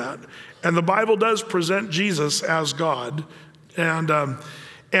bigger than that. And the Bible does present Jesus as God. And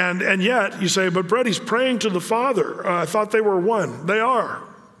yet you say, but Brett, he's praying to the Father. I thought they were one. They are.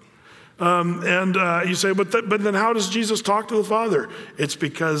 You say, but then how does Jesus talk to the Father? It's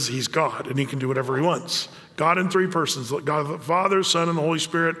because he's God and he can do whatever he wants. God in three persons, God the Father, Son, and the Holy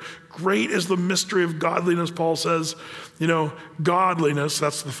Spirit. Great is the mystery of godliness, Paul says. Godliness,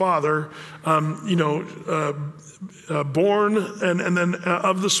 that's the Father, born and then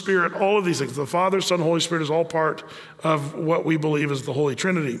of the Spirit, all of these things. The Father, Son, Holy Spirit is all part of what we believe is the Holy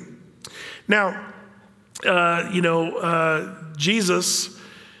Trinity. Now, Jesus,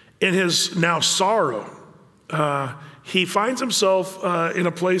 in his now sorrow, he finds himself in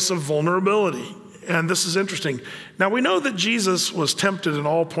a place of vulnerability. And this is interesting. Now, we know that Jesus was tempted in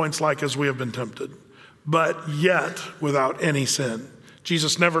all points like as we have been tempted, but yet without any sin.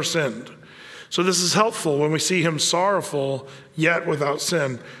 Jesus never sinned. So this is helpful when we see him sorrowful, yet without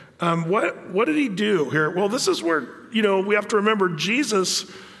sin. What did he do here? Well, this is where, we have to remember Jesus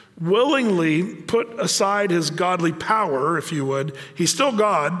willingly put aside his godly power, if you would. He's still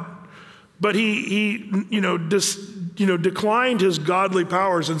God, but he declined his godly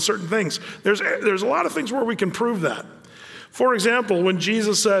powers in certain things. There's a lot of things where we can prove that. For example, when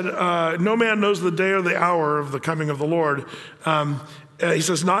Jesus said, no man knows the day or the hour of the coming of the Lord, he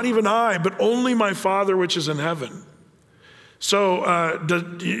says, not even I, but only my Father which is in heaven. So,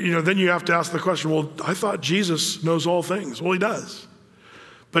 then you have to ask the question, well, I thought Jesus knows all things. Well, he does.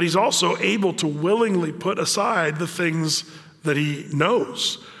 But he's also able to willingly put aside the things that he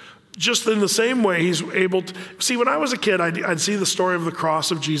knows. Just in the same way, he's able to. See, when I was a kid, I'd see the story of the cross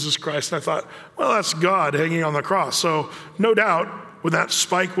of Jesus Christ, and I thought, well, that's God hanging on the cross. So no doubt, when that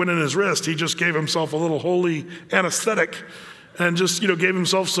spike went in his wrist, he just gave himself a little holy anesthetic and just, gave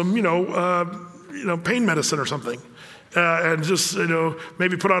himself some, pain medicine or something. And just,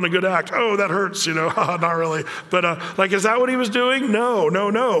 maybe put on a good act. Oh, that hurts, not really. But is that what he was doing?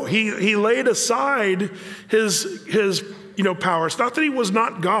 No. He laid aside his power. It's not that he was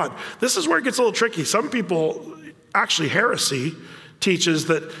not God. This is where it gets a little tricky. Some people, actually heresy, teaches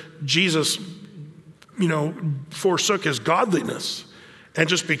that Jesus, forsook his godliness and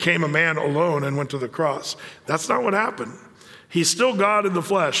just became a man alone and went to the cross. That's not what happened. He's still God in the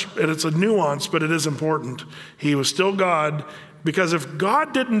flesh, and it's a nuance, but it is important. He was still God, because if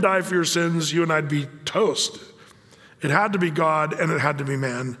God didn't die for your sins, you and I'd be toast. It had to be God, and it had to be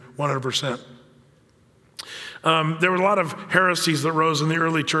man, 100%. There were a lot of heresies that rose in the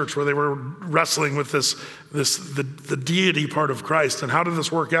early church where they were wrestling with the deity part of Christ, and how did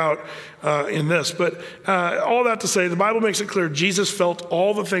this work out in this? But all that to say, the Bible makes it clear Jesus felt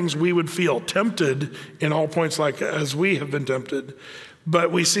all the things we would feel, tempted in all points like as we have been tempted.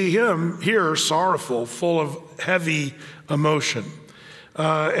 But we see him here sorrowful, full of heavy emotion.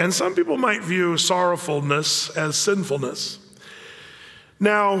 And some people might view sorrowfulness as sinfulness.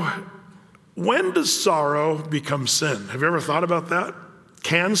 Now, when does sorrow become sin? Have you ever thought about that?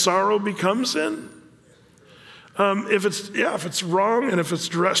 Can sorrow become sin? If it's wrong and if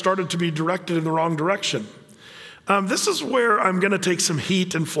it's started to be directed in the wrong direction. This is where I'm going to take some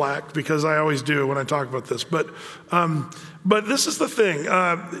heat and flack, because I always do when I talk about this. But this is the thing.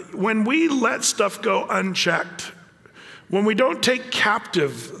 When we let stuff go unchecked, when we don't take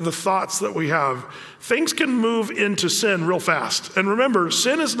captive the thoughts that we have, things can move into sin real fast. And remember,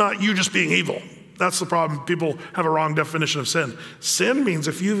 sin is not you just being evil. That's the problem. People have a wrong definition of sin. Sin means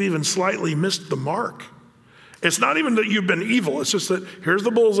if you've even slightly missed the mark. It's not even that you've been evil. It's just that here's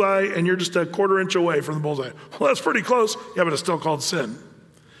the bullseye and you're just a quarter inch away from the bullseye. Well, that's pretty close. Yeah, but it's still called sin.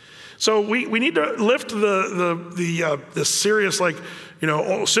 So we need to lift the serious,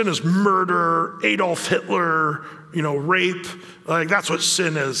 sin is murder, Adolf Hitler, rape, that's what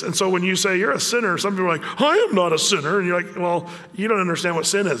sin is. And so when you say you're a sinner, some people are like, I am not a sinner. And you're like, well, you don't understand what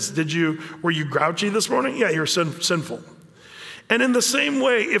sin is. Were you grouchy this morning? Yeah, you're sinful. And in the same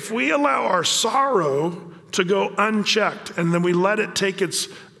way, if we allow our sorrow to go unchecked and then we let it take its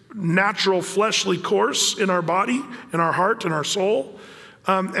natural fleshly course in our body, in our heart, in our soul,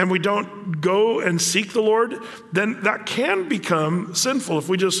 and we don't go and seek the Lord, then that can become sinful if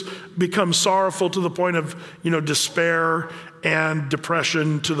we just become sorrowful to the point of, despair and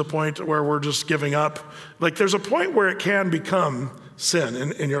depression, to the point where we're just giving up. There's a point where it can become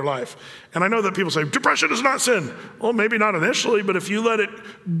sin in your life. And I know that people say, depression is not sin. Well, maybe not initially, but if you let it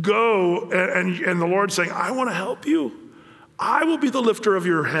go and the Lord's saying, I want to help you. I will be the lifter of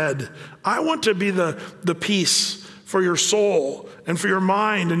your head. I want to be the peace for your soul and for your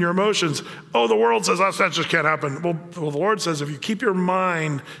mind and your emotions. Oh, the world says that just can't happen. Well, the Lord says, if you keep your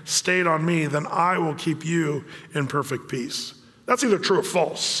mind stayed on me, then I will keep you in perfect peace. That's either true or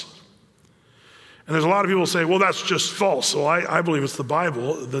false. And there's a lot of people who say, well, that's just false. Well, I believe it's the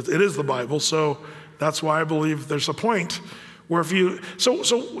Bible, that it is the Bible. So that's why I believe there's a point where so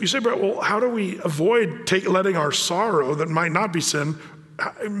you say, well, how do we avoid letting our sorrow that might not be sin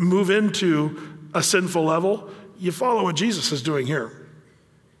move into a sinful level? You follow what Jesus is doing here.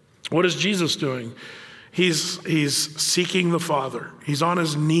 What is Jesus doing? He's seeking the Father. He's on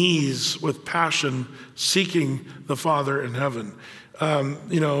his knees with passion, seeking the Father in heaven.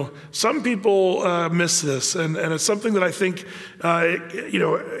 Some people miss this, and it's something that I think,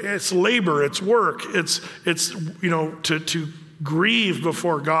 it's labor, it's work, it's to grieve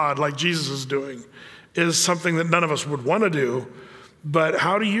before God like Jesus is doing is something that none of us would want to do. But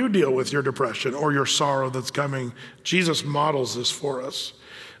how do you deal with your depression or your sorrow that's coming? Jesus models this for us.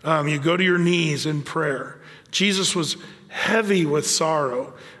 You go to your knees in prayer. Jesus was heavy with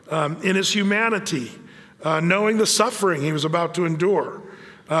sorrow in his humanity, knowing the suffering he was about to endure,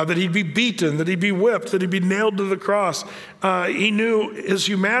 that he'd be beaten, that he'd be whipped, that he'd be nailed to the cross. He knew his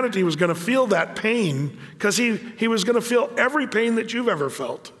humanity was going to feel that pain because he was going to feel every pain that you've ever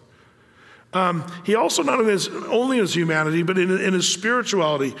felt. He also not only in his humanity, but in his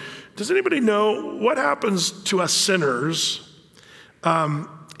spirituality. Does anybody know what happens to us sinners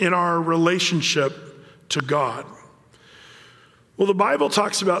in our relationship to God? Well, the Bible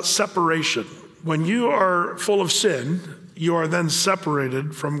talks about separation. When you are full of sin, you are then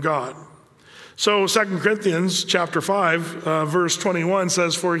separated from God. So 2 Corinthians chapter 5, verse 21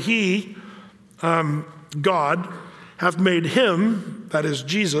 says, "For he, God, hath made him," that is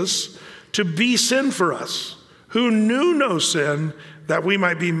Jesus, "to be sin for us, who knew no sin, that we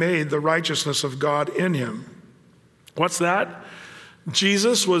might be made the righteousness of God in him." What's that?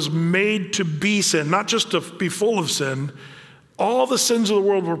 Jesus was made to be sin, not just to be full of sin. All the sins of the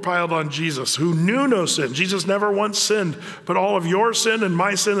world were piled on Jesus, who knew no sin. Jesus never once sinned, but all of your sin and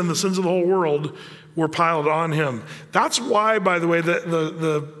my sin and the sins of the whole world were piled on him. That's why, by the way,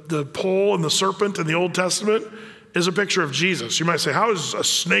 the pole and the serpent in the Old Testament is a picture of Jesus. You might say, how is a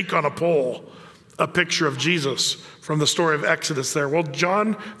snake on a pole a picture of Jesus from the story of Exodus there? Well,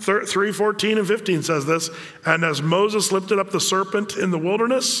 John 3:14 and 15 says this, "And as Moses lifted up the serpent in the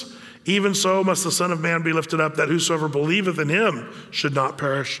wilderness, even so must the Son of Man be lifted up, that whosoever believeth in him should not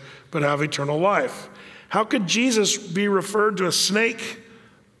perish, but have eternal life." How could Jesus be referred to a snake?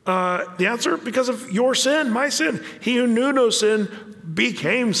 The answer, because of your sin, my sin. He who knew no sin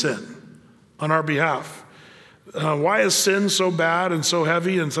became sin on our behalf. Why is sin so bad and so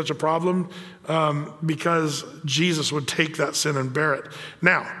heavy and such a problem? Because Jesus would take that sin and bear it.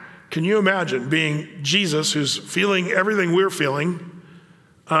 Now, can you imagine being Jesus, who's feeling everything we're feeling,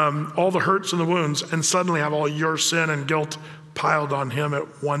 all the hurts and the wounds, and suddenly have all your sin and guilt piled on him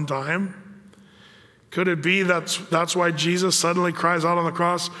at one time? Could it be that's why Jesus suddenly cries out on the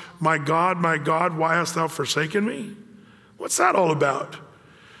cross, my God, why hast thou forsaken me?" What's that all about?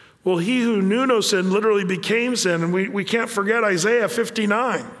 Well, he who knew no sin literally became sin, and we can't forget Isaiah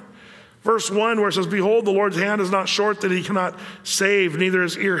 59. Verse 1, where it says, "Behold, the Lord's hand is not short that he cannot save, neither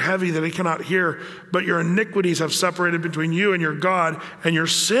his ear heavy that he cannot hear. But your iniquities have separated between you and your God, and your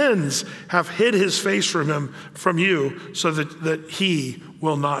sins have hid his face from you, so that he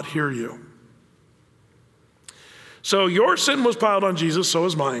will not hear you." So your sin was piled on Jesus, so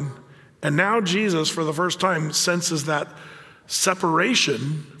is mine. And now Jesus, for the first time, senses that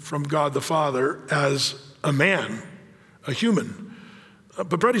separation from God the Father as a man, a human.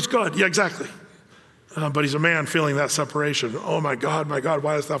 But Brett, he's God. Yeah, exactly. But he's a man feeling that separation. Oh my God,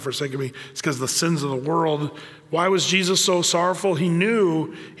 why hast thou forsaken me? It's because the sins of the world. Why was Jesus so sorrowful? He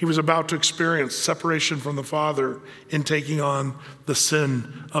knew he was about to experience separation from the Father in taking on the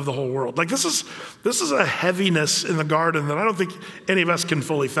sin of the whole world. Like this is a heaviness in the garden that I don't think any of us can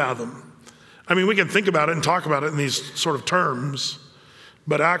fully fathom. I mean, we can think about it and talk about it in these sort of terms,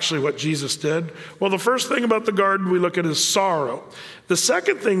 but actually what Jesus did? Well, the first thing about the garden we look at is sorrow. The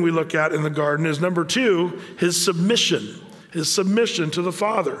second thing we look at in the garden is, number 2, his submission to the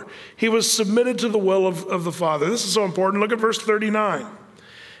Father. He was submitted to the will of the Father. This is so important. Look at verse 39.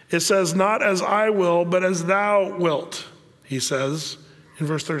 It says, "Not as I will, but as thou wilt," he says in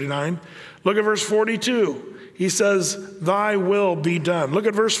verse 39. Look at verse 42. He says, "Thy will be done." Look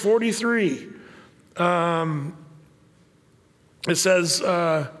at verse 43. It says,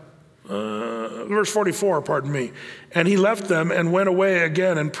 verse 44, pardon me. "And he left them and went away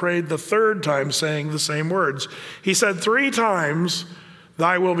again and prayed the third time, saying the same words." He said 3 times,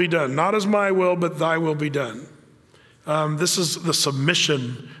 "Thy will be done." Not as my will, but thy will be done. This is the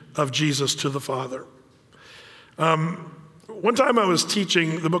submission of Jesus to the Father. One time I was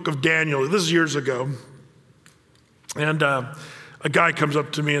teaching the book of Daniel. This is years ago. And a guy comes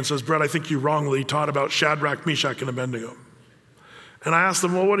up to me and says, "Brett, I think you wrongly taught about Shadrach, Meshach, and Abednego." And I asked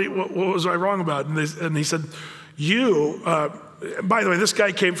him, "Well, what was I wrong about?" And he said, by the way, this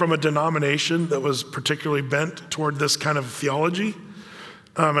guy came from a denomination that was particularly bent toward this kind of theology.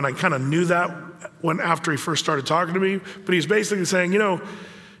 And I kind of knew that after he first started talking to me. But he's basically saying,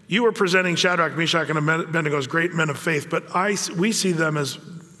 you were presenting Shadrach, Meshach, and Abednego as great men of faith, but we see them as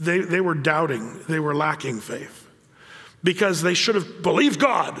they were doubting. They were lacking faith because they should have believed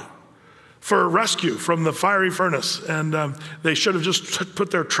God for rescue from the fiery furnace, and they should have just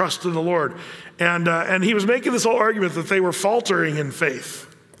put their trust in the Lord. And he was making this whole argument that they were faltering in faith.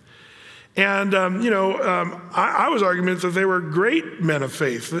 And I was arguing that they were great men of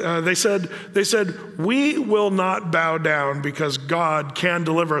faith. They said, "We will not bow down because God can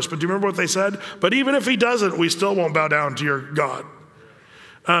deliver us." But do you remember what they said? "But even if he doesn't, we still won't bow down to your God."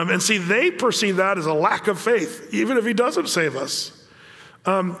 And see, they perceive that as a lack of faith, even if he doesn't save us.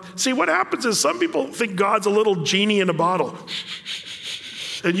 See, what happens is some people think God's a little genie in a bottle.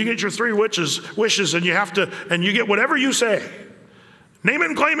 And you get your 3 wishes and you get whatever you say. Name it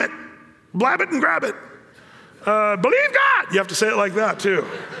and claim it. Blab it and grab it. Believe God. You have to say it like that too.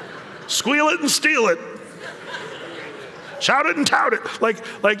 Squeal it and steal it. Shout it and tout it.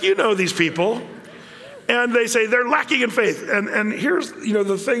 Like you know these people. And they say they're lacking in faith. And here's,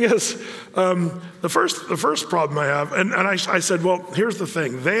 the thing is, the first problem I have, and I said, well, here's the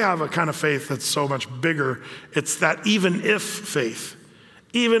thing. They have a kind of faith that's so much bigger. It's that even if faith.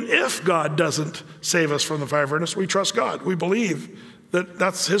 Even if God doesn't save us from the fire furnace, we trust God. We believe that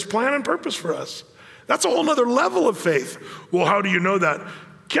that's his plan and purpose for us. That's a whole nother level of faith. Well, how do you know that?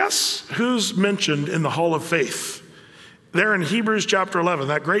 Guess who's mentioned in the Hall of Faith? There in Hebrews chapter 11,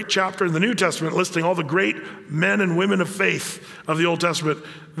 that great chapter in the New Testament listing all the great men and women of faith of the Old Testament,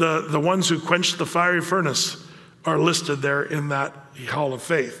 the ones who quenched the fiery furnace are listed there in that Hall of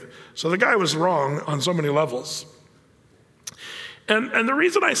Faith. So the guy was wrong on so many levels. And the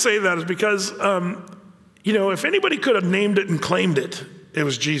reason I say that is because, if anybody could have named it and claimed it, it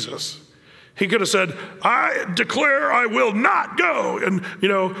was Jesus. He could have said, I declare I will not go. And,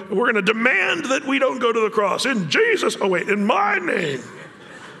 we're going to demand that we don't go to the cross. In my name,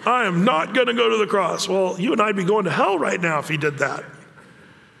 I am not going to go to the cross. Well, you and I'd be going to hell right now if he did that.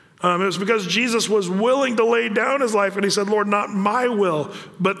 It was because Jesus was willing to lay down his life, and he said, Lord, not my will,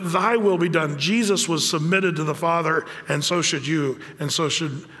 but thy will be done. Jesus was submitted to the Father, and so should you, and so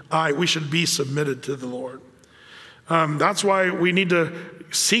should I. We should be submitted to the Lord. That's why we need to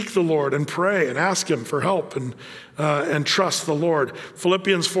seek the Lord and pray and ask him for help and trust the Lord.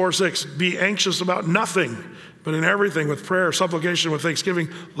 Philippians 4:6, be anxious about nothing, but in everything with prayer, supplication, with thanksgiving,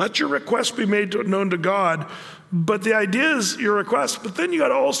 let your requests be made known to God. But the idea is your request, but then you got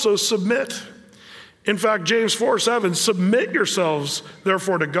to also submit. In fact, James 4:7, submit yourselves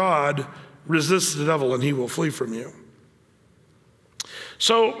therefore to God, resist the devil and he will flee from you.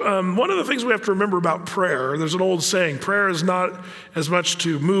 So one of the things we have to remember about prayer, there's an old saying, prayer is not as much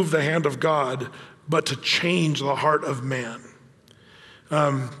to move the hand of God, but to change the heart of man.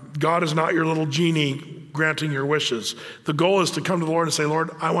 God is not your little genie granting your wishes. The goal is to come to the Lord and say,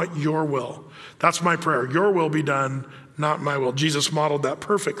 Lord, I want your will. That's my prayer. Your will be done, not my will. Jesus modeled that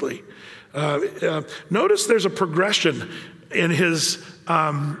perfectly. Notice there's a progression in his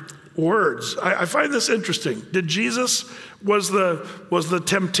words. I find this interesting. Was the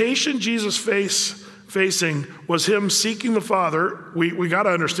temptation Jesus facing, was him seeking the Father? We got to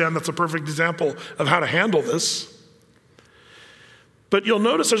understand that's a perfect example of how to handle this. But you'll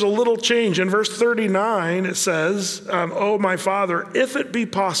notice there's a little change. In verse 39, it says, oh, my Father, if it be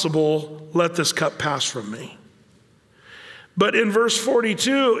possible, let this cup pass from me. But in verse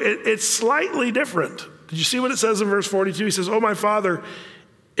 42, it's slightly different. Did you see what it says in verse 42? He says, oh, my Father,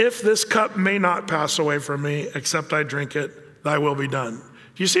 if this cup may not pass away from me, except I drink it, thy will be done.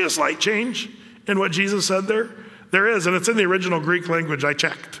 Do you see a slight change in what Jesus said there? There is, and it's in the original Greek language. I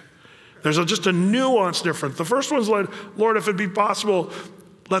checked. There's just a nuance difference. The first one's, Lord, if it be possible,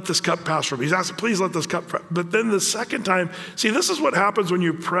 let this cup pass from me. He's asking, please let this cup pass. But then the second time, see, this is what happens when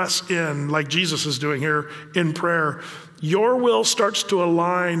you press in, like Jesus is doing here in prayer. Your will starts to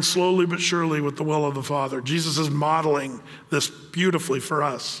align slowly but surely with the will of the Father. Jesus is modeling this beautifully for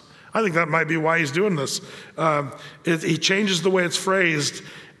us. I think that might be why he's doing this. He changes the way it's phrased.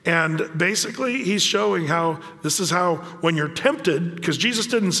 And basically, he's showing how this is how when you're tempted, because Jesus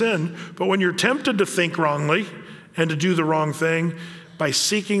didn't sin, but when you're tempted to think wrongly and to do the wrong thing, by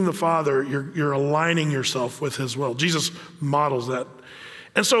seeking the Father, you're aligning yourself with his will. Jesus models that.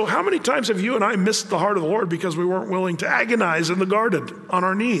 And so how many times have you and I missed the heart of the Lord because we weren't willing to agonize in the garden on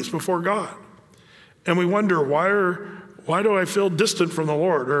our knees before God? And we wonder, why do I feel distant from the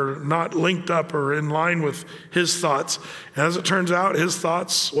Lord or not linked up or in line with his thoughts? And as it turns out, his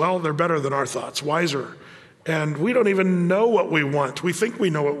thoughts, well, they're better than our thoughts, wiser. And we don't even know what we want. We think we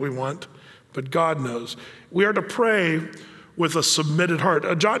know what we want, but God knows. We are to pray with a submitted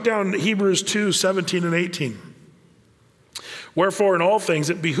heart. Jot down Hebrews 2:17 and 18. Wherefore in all things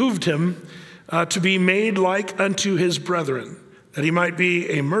it behooved him to be made like unto his brethren, that he might be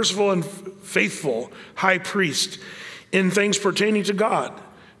a merciful and faithful high priest in things pertaining to God,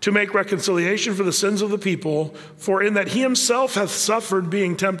 to make reconciliation for the sins of the people, for in that he himself hath suffered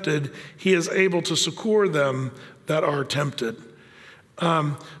being tempted, he is able to succor them that are tempted.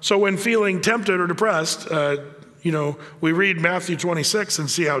 So when feeling tempted or depressed, we read Matthew 26 and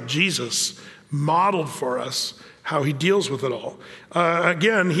see how Jesus modeled for us how he deals with it all.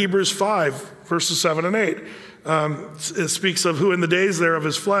 Again, Hebrews 5, verses 7 and 8, it speaks of who in the days there of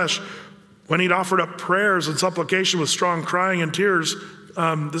his flesh, when he'd offered up prayers and supplication with strong crying and tears,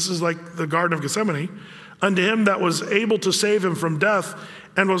 this is like the Garden of Gethsemane, unto him that was able to save him from death,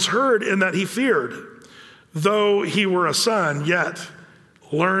 and was heard in that he feared, though he were a son, yet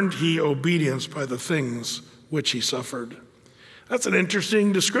learned he obedience by the things which he suffered. That's an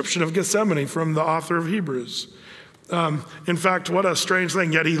interesting description of Gethsemane from the author of Hebrews. In fact, what a strange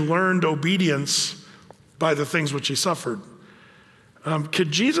thing, yet he learned obedience by the things which he suffered.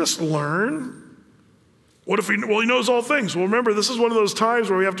 Could Jesus learn? What if he knows all things? Well, remember, this is one of those times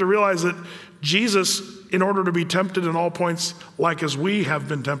where we have to realize that Jesus, in order to be tempted in all points like as we have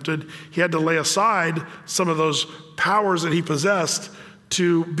been tempted, he had to lay aside some of those powers that he possessed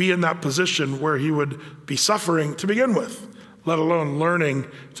to be in that position where he would be suffering to begin with, let alone learning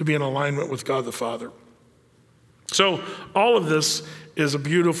to be in alignment with God the Father. So all of this is a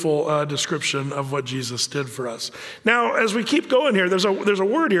beautiful description of what Jesus did for us. Now, as we keep going here, there's a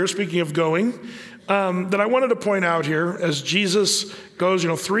word here, speaking of going, that I wanted to point out here as Jesus goes,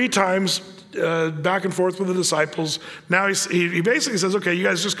 3 times back and forth with the disciples. Now he basically says, okay, you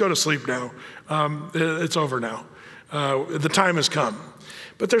guys just go to sleep now. It's over now. The time has come.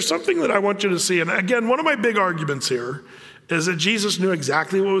 But there's something that I want you to see. And again, one of my big arguments here is that Jesus knew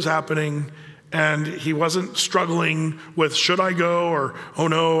exactly what was happening, and he wasn't struggling with, should I go, or, oh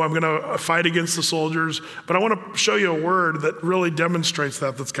no, I'm going to fight against the soldiers. But I want to show you a word that really demonstrates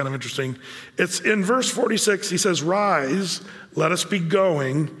that's kind of interesting. It's in verse 46, he says, rise, let us be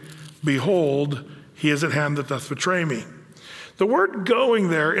going. Behold, he is at hand that doth betray me. The word going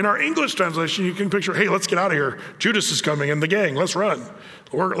there, in our English translation, you can picture, hey, let's get out of here. Judas is coming and the gang, let's run.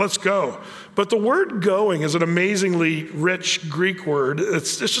 Or let's go. But the word going is an amazingly rich Greek word.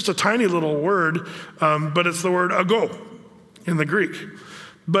 It's just a tiny little word, but it's the word ago in the Greek.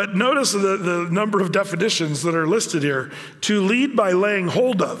 But notice the number of definitions that are listed here. To lead by laying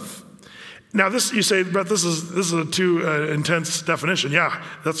hold of. Now this, you say, but this is a too intense definition. Yeah,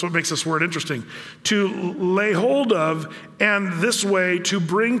 that's what makes this word interesting. To lay hold of, and this way to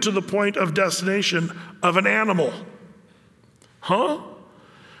bring to the point of destination of an animal. Huh?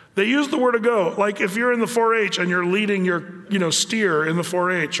 They use the word ago, like if you're in the 4-H and you're leading your, steer in the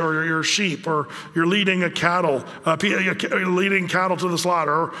 4-H, or your sheep, or you're leading cattle to the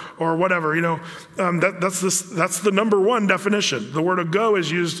slaughter, or whatever, that's the number one definition. The word ago is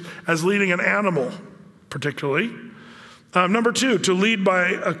used as leading an animal, particularly. Number 2, to lead by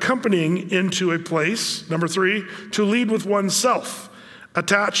accompanying into a place. Number 3, to lead with oneself,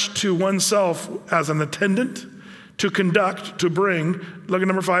 attached to oneself as an attendant. To conduct, to bring. Look at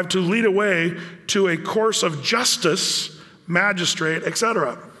number 5, to lead away to a course of justice, magistrate,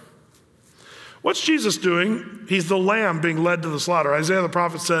 etc. What's Jesus doing? He's the lamb being led to the slaughter. Isaiah the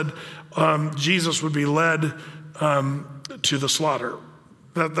prophet said Jesus would be led to the slaughter.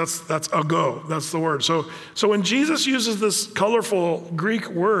 That's ago, that's the word. So when Jesus uses this colorful Greek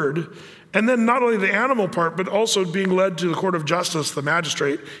word, and then not only the animal part, but also being led to the court of justice, the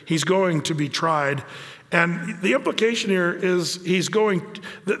magistrate, he's going to be tried. And the implication here is he's going,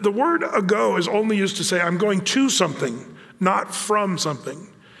 the word ago is only used to say, I'm going to something, not from something.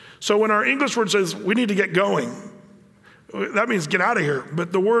 So when our English word says, we need to get going, that means get out of here.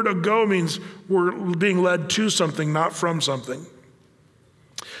 But the word ago means we're being led to something, not from something.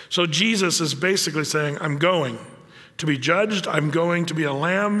 So Jesus is basically saying, I'm going to be judged. I'm going to be a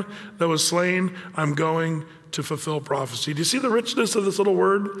lamb that was slain. I'm going to fulfill prophecy. Do you see the richness of this little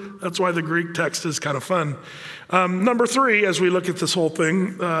word? That's why the Greek text is kind of fun. Number 3, as we look at this whole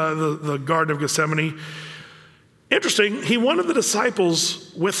thing, the Garden of Gethsemane, interesting, he wanted the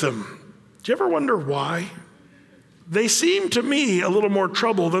disciples with him. Do you ever wonder why? They seem to me a little more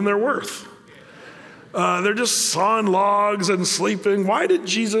trouble than they're worth. They're just sawing logs and sleeping. Why did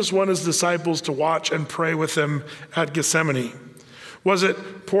Jesus want his disciples to watch and pray with him at Gethsemane? Was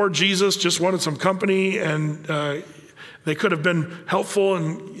it poor Jesus just wanted some company and they could have been helpful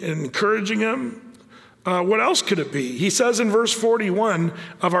in encouraging him? What else could it be? He says in verse 41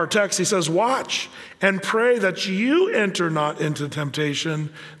 of our text, he says, watch and pray that you enter not into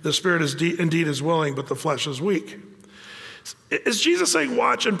temptation. The spirit indeed is willing, but the flesh is weak. Is Jesus saying,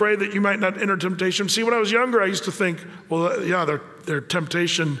 watch and pray that you might not enter temptation? See, when I was younger, I used to think, well, yeah, they're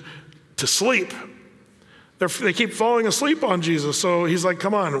temptation to sleep. They keep falling asleep on Jesus. So he's like,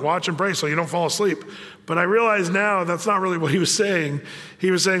 come on, watch and pray so you don't fall asleep. But I realize now that's not really what he was saying.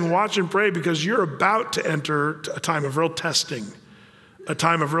 He was saying, watch and pray because you're about to enter a time of real testing, a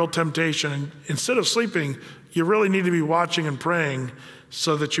time of real temptation. And instead of sleeping, you really need to be watching and praying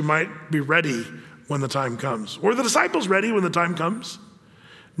so that you might be ready when the time comes. Were the disciples ready when the time comes?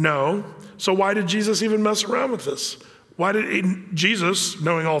 No. So why did Jesus even mess around with this? Why did Jesus,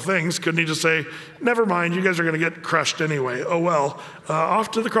 knowing all things, couldn't he just say, never mind, you guys are going to get crushed anyway. Oh, well,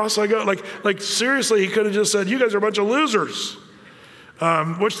 off to the cross I go. Like seriously, he could have just said, you guys are a bunch of losers,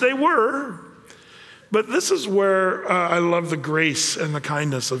 which they were. But this is where I love the grace and the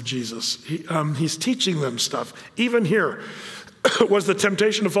kindness of Jesus. He's teaching them stuff. Even here, was the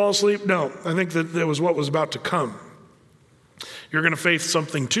temptation to fall asleep? No, I think that it was what was about to come. You're going to face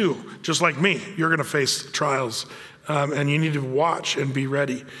something too, just like me. You're going to face trials, and you need to watch and be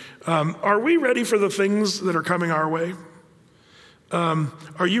ready. Are we ready for the things that are coming our way?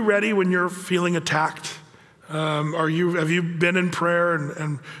 Are you ready when you're feeling attacked? Have you been in prayer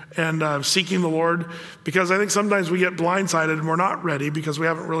and seeking the Lord? Because I think sometimes we get blindsided and we're not ready because we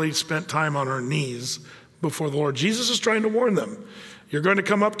haven't really spent time on our knees before the Lord. Jesus is trying to warn them. You're going to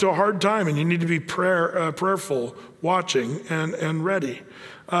come up to a hard time and you need to be prayerful, watching, and ready.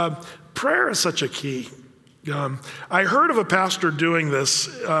 Prayer is such a key. I heard of a pastor doing this.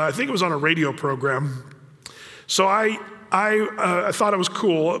 I think it was on a radio program. So I thought it was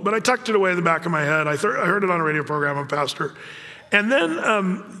cool, but I tucked it away in the back of my head. I heard it on a radio program, a pastor. And then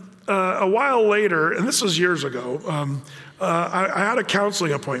a while later, and this was years ago, I had a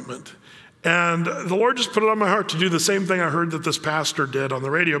counseling appointment. And the Lord just put it on my heart to do the same thing I heard that this pastor did on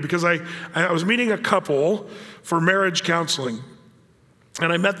the radio, because I was meeting a couple for marriage counseling.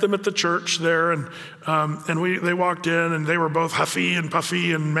 And I met them at the church there, and they walked in, and they were both huffy and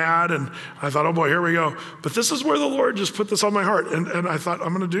puffy and mad, and I thought, oh boy, here we go. But this is where the Lord just put this on my heart, and I thought,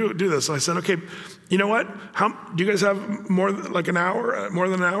 I'm going to do this. I said, okay, you know what? Do you guys have more than an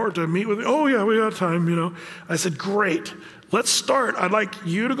hour to meet with me? Oh yeah, we got time, I said, great. Let's start. I'd like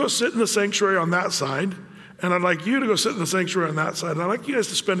you to go sit in the sanctuary on that side, and I'd like you to go sit in the sanctuary on that side, and I'd like you guys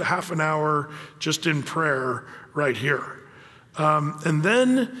to spend half an hour just in prayer right here. And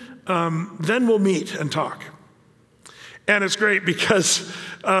then we'll meet and talk. And it's great because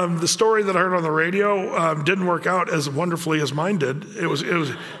the story that I heard on the radio didn't work out as wonderfully as mine did.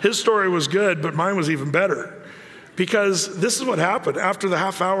 His story was good, but mine was even better. Because this is what happened. After the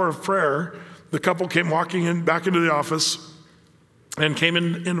half hour of prayer, the couple came walking back into the office and came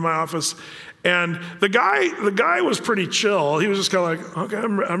into my office. And the guy was pretty chill. He was just kind of like, okay,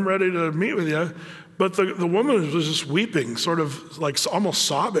 I'm ready to meet with you. But the woman was just weeping, sort of like almost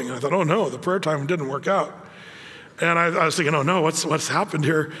sobbing. And I thought, oh no, the prayer time didn't work out. And I was thinking, oh no, what's happened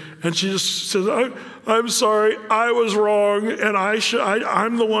here? And she just says, I'm sorry, I was wrong, and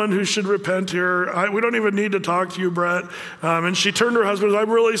I'm the one who should repent here. We don't even need to talk to you, Brett. And she turned to her husband, I'm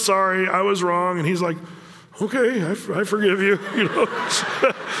really sorry, I was wrong. And he's like, okay, I forgive you,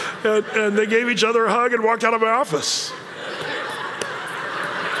 and they gave each other a hug and walked out of my office.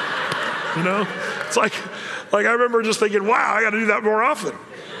 It's like I remember just thinking, wow, I got to do that more often.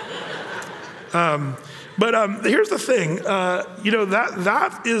 But here's the thing,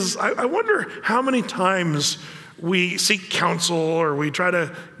 that is, I wonder how many times we seek counsel or we try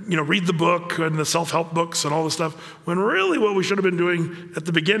to, read the book and the self-help books and all this stuff, when really what we should have been doing at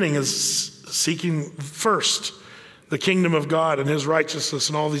the beginning is seeking first the kingdom of God and his righteousness,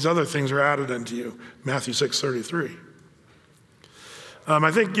 and all these other things are added unto you. Matthew 6:33.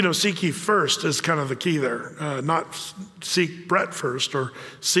 I think, seek ye first is kind of the key there. Not seek Brett first, or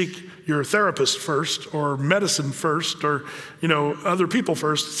seek your therapist first, or medicine first, or, other people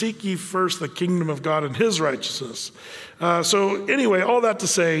first. Seek ye first the kingdom of God and his righteousness. So anyway, all that to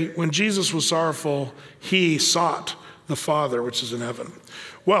say, when Jesus was sorrowful, he sought the Father, which is in heaven.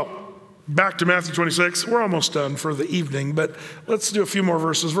 Well, back to Matthew 26. We're almost done for the evening, but let's do a few more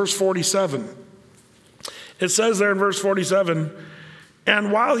verses. Verse 47. It says there in verse 47,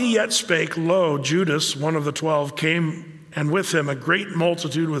 and while he yet spake, lo, Judas, one of the 12, came, and with him a great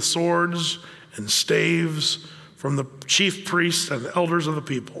multitude with swords and staves from the chief priests and the elders of the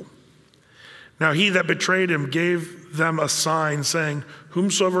people. Now he that betrayed him gave them a sign, saying,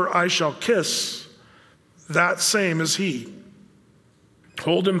 whomsoever I shall kiss, that same is he.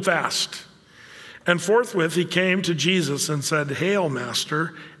 Hold him fast. And forthwith he came to Jesus and said, Hail,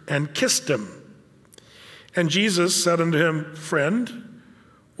 Master, and kissed him. And Jesus said unto him, Friend,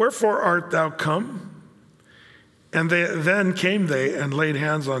 wherefore art thou come? And then came they and laid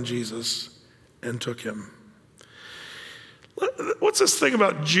hands on Jesus and took him. What's this thing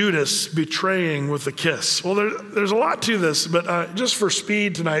about Judas betraying with a kiss? Well, there's a lot to this, but just for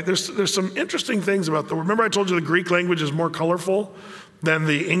speed tonight, there's some interesting things about the word. Remember I told you the Greek language is more colorful than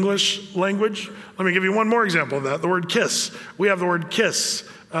the English language? Let me give you one more example of that, the word kiss. We have the word kiss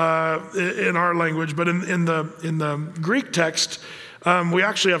in our language, but in the Greek text, we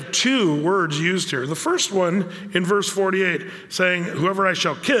actually have two words used here. The first one in verse 48, saying, whoever I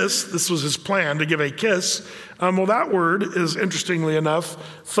shall kiss, this was his plan to give a kiss. Well, that word is, interestingly enough,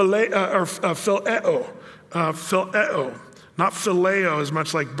 phileo. Phileo. Not phileo as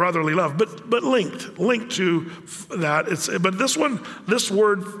much like brotherly love, but linked to that. But this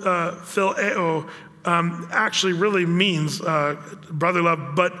word phileo actually really means brotherly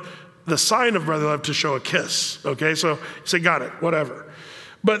love, but the sign of brotherly love to show a kiss, okay? So you say, got it, whatever.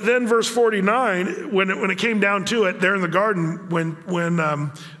 But then verse 49, when it came down to it, there in the garden,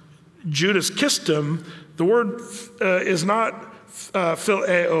 when Judas kissed him, the word is not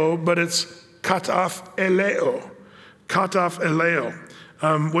phileo, but it's kataf eleo,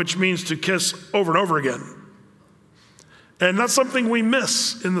 which means to kiss over and over again. And that's something we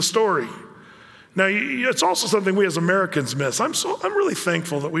miss in the story. Now, it's also something we as Americans miss. I'm really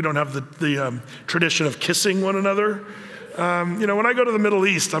thankful that we don't have the tradition of kissing one another. When I go to the Middle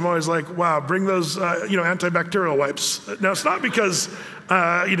East, I'm always like, wow, bring those, antibacterial wipes. Now, it's not because,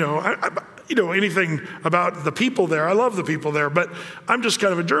 anything about the people there. I love the people there, but I'm just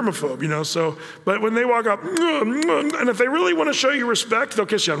kind of a germaphobe, so, but when they walk up, and if they really want to show you respect, they'll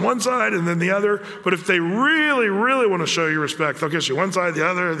kiss you on one side and then the other. But if they really, really want to show you respect, they'll kiss you one side, the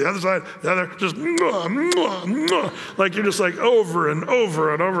other side, the other, just like you're just like over and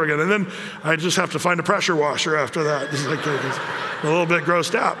over and over again. And then I just have to find a pressure washer after that. Just like a little bit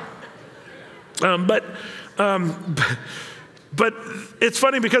grossed out. But it's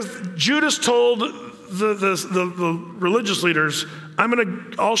funny because Judas told the religious leaders,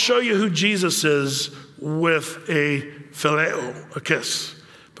 I'll show you who Jesus is with a phileo, a kiss.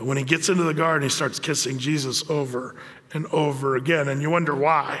 But when he gets into the garden, he starts kissing Jesus over and over again. And you wonder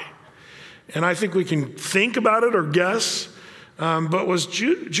why. And I think we can think about it or guess. But was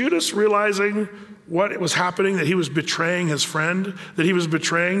Judas realizing what was happening, that he was betraying his friend, that he was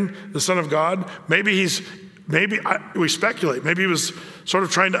betraying the Son of God? We speculate, maybe he was sort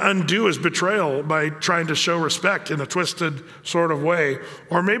of trying to undo his betrayal by trying to show respect in a twisted sort of way,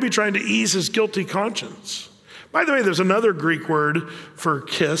 or maybe trying to ease his guilty conscience. By the way, there's another Greek word for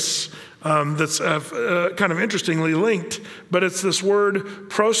kiss that's kind of interestingly linked, but it's this word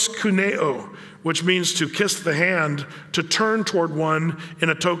proskuneo, which means to kiss the hand, to turn toward one in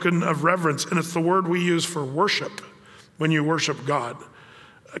a token of reverence. And it's the word we use for worship when you worship God.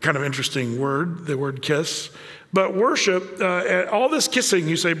 A kind of interesting word, the word kiss. But worship, all this kissing,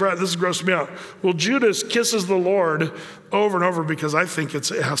 you say, Brad, this is grossing me out. Well, Judas kisses the Lord over and over because I think it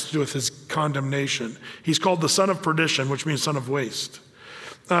has to do with his condemnation. He's called the son of perdition, which means son of waste.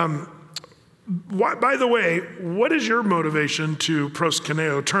 By the way, what is your motivation to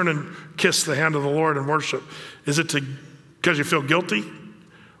proskuneo, turn and kiss the hand of the Lord and worship? Is it because you feel guilty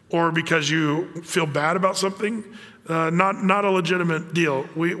or because you feel bad about something? Not a legitimate deal.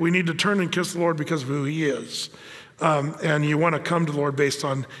 We need to turn and kiss the Lord because of who he is. And you want to come to the Lord based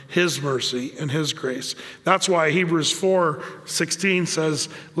on his mercy and his grace. That's why Hebrews 4:16 says,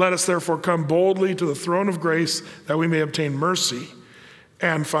 let us therefore come boldly to the throne of grace that we may obtain mercy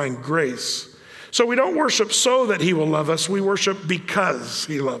and find grace. So we don't worship so that he will love us. We worship because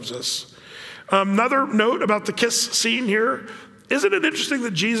he loves us. Another note about the kiss scene here. Isn't it interesting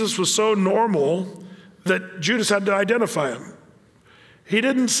that Jesus was so normal that Judas had to identify him? He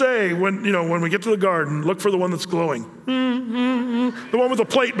didn't say, when we get to the garden, look for the one that's glowing. The one with the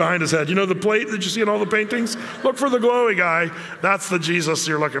plate behind his head. You know the plate that you see in all the paintings? Look for the glowy guy. That's the Jesus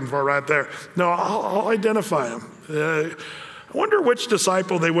you're looking for right there. No, I'll identify him. I wonder which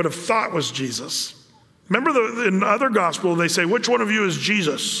disciple they would have thought was Jesus. Remember in other gospel, they say, which one of you is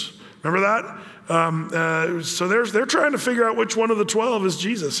Jesus? Remember that? So they're trying to figure out which one of the 12 is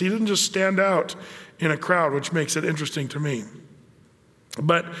Jesus. He didn't just stand out in a crowd, which makes it interesting to me.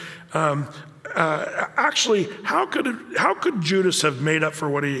 But actually, how could Judas have made up for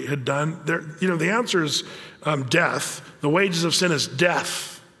what he had done? The answer is death. The wages of sin is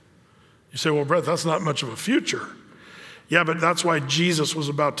death. You say, well, Brett, that's not much of a future. Yeah, but that's why Jesus was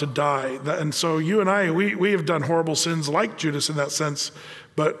about to die. And so you and I, we have done horrible sins like Judas in that sense.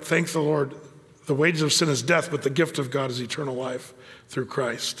 But thank the Lord, the wages of sin is death, but the gift of God is eternal life through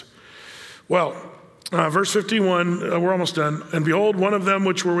Christ. Well, verse 51, we're almost done. And behold, one of them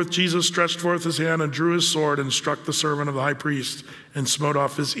which were with Jesus stretched forth his hand and drew his sword and struck the servant of the high priest and smote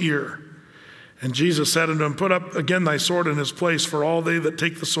off his ear. And Jesus said unto him, put up again thy sword in his place, for all they that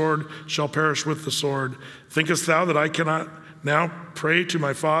take the sword shall perish with the sword. Thinkest thou that I cannot now pray to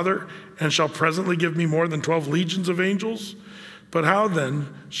my Father, and shall presently give me more than 12 legions of angels? But how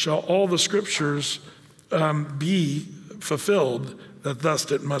then shall all the scriptures be fulfilled, that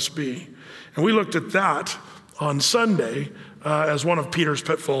thus it must be? And we looked at that on Sunday as one of Peter's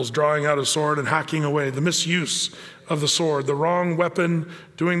pitfalls, drawing out his sword and hacking away, the misuse of the sword, the wrong weapon,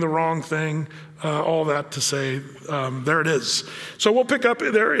 doing the wrong thing, all that to say, there it is. So we'll pick up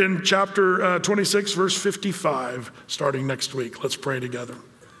there in chapter 26, verse 55, starting next week. Let's pray together.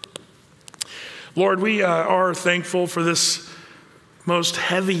 Lord, we are thankful for this most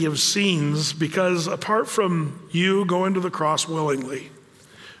heavy of scenes, because apart from you going to the cross willingly,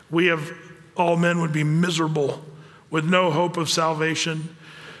 all men would be miserable with no hope of salvation.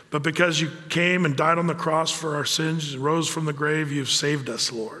 But because you came and died on the cross for our sins, and rose from the grave, you've saved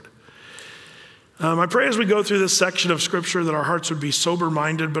us, Lord. I pray as we go through this section of Scripture that our hearts would be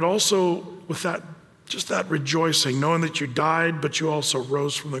sober-minded, but also with that rejoicing, knowing that you died, but you also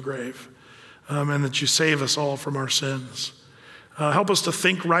rose from the grave, and that you save us all from our sins. Help us to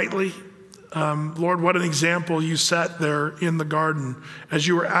think rightly. Lord, what an example you set there in the garden as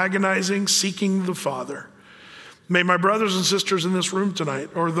you were agonizing, seeking the Father. May my brothers and sisters in this room tonight,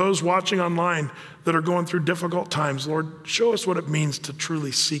 or those watching online that are going through difficult times, Lord, show us what it means to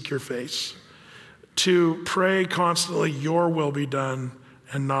truly seek your face, to pray constantly, your will be done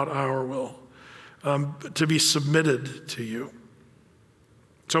and not our will, to be submitted to you.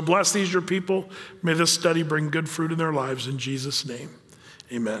 So bless these your people. May this study bring good fruit in their lives. In Jesus' name,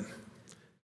 amen.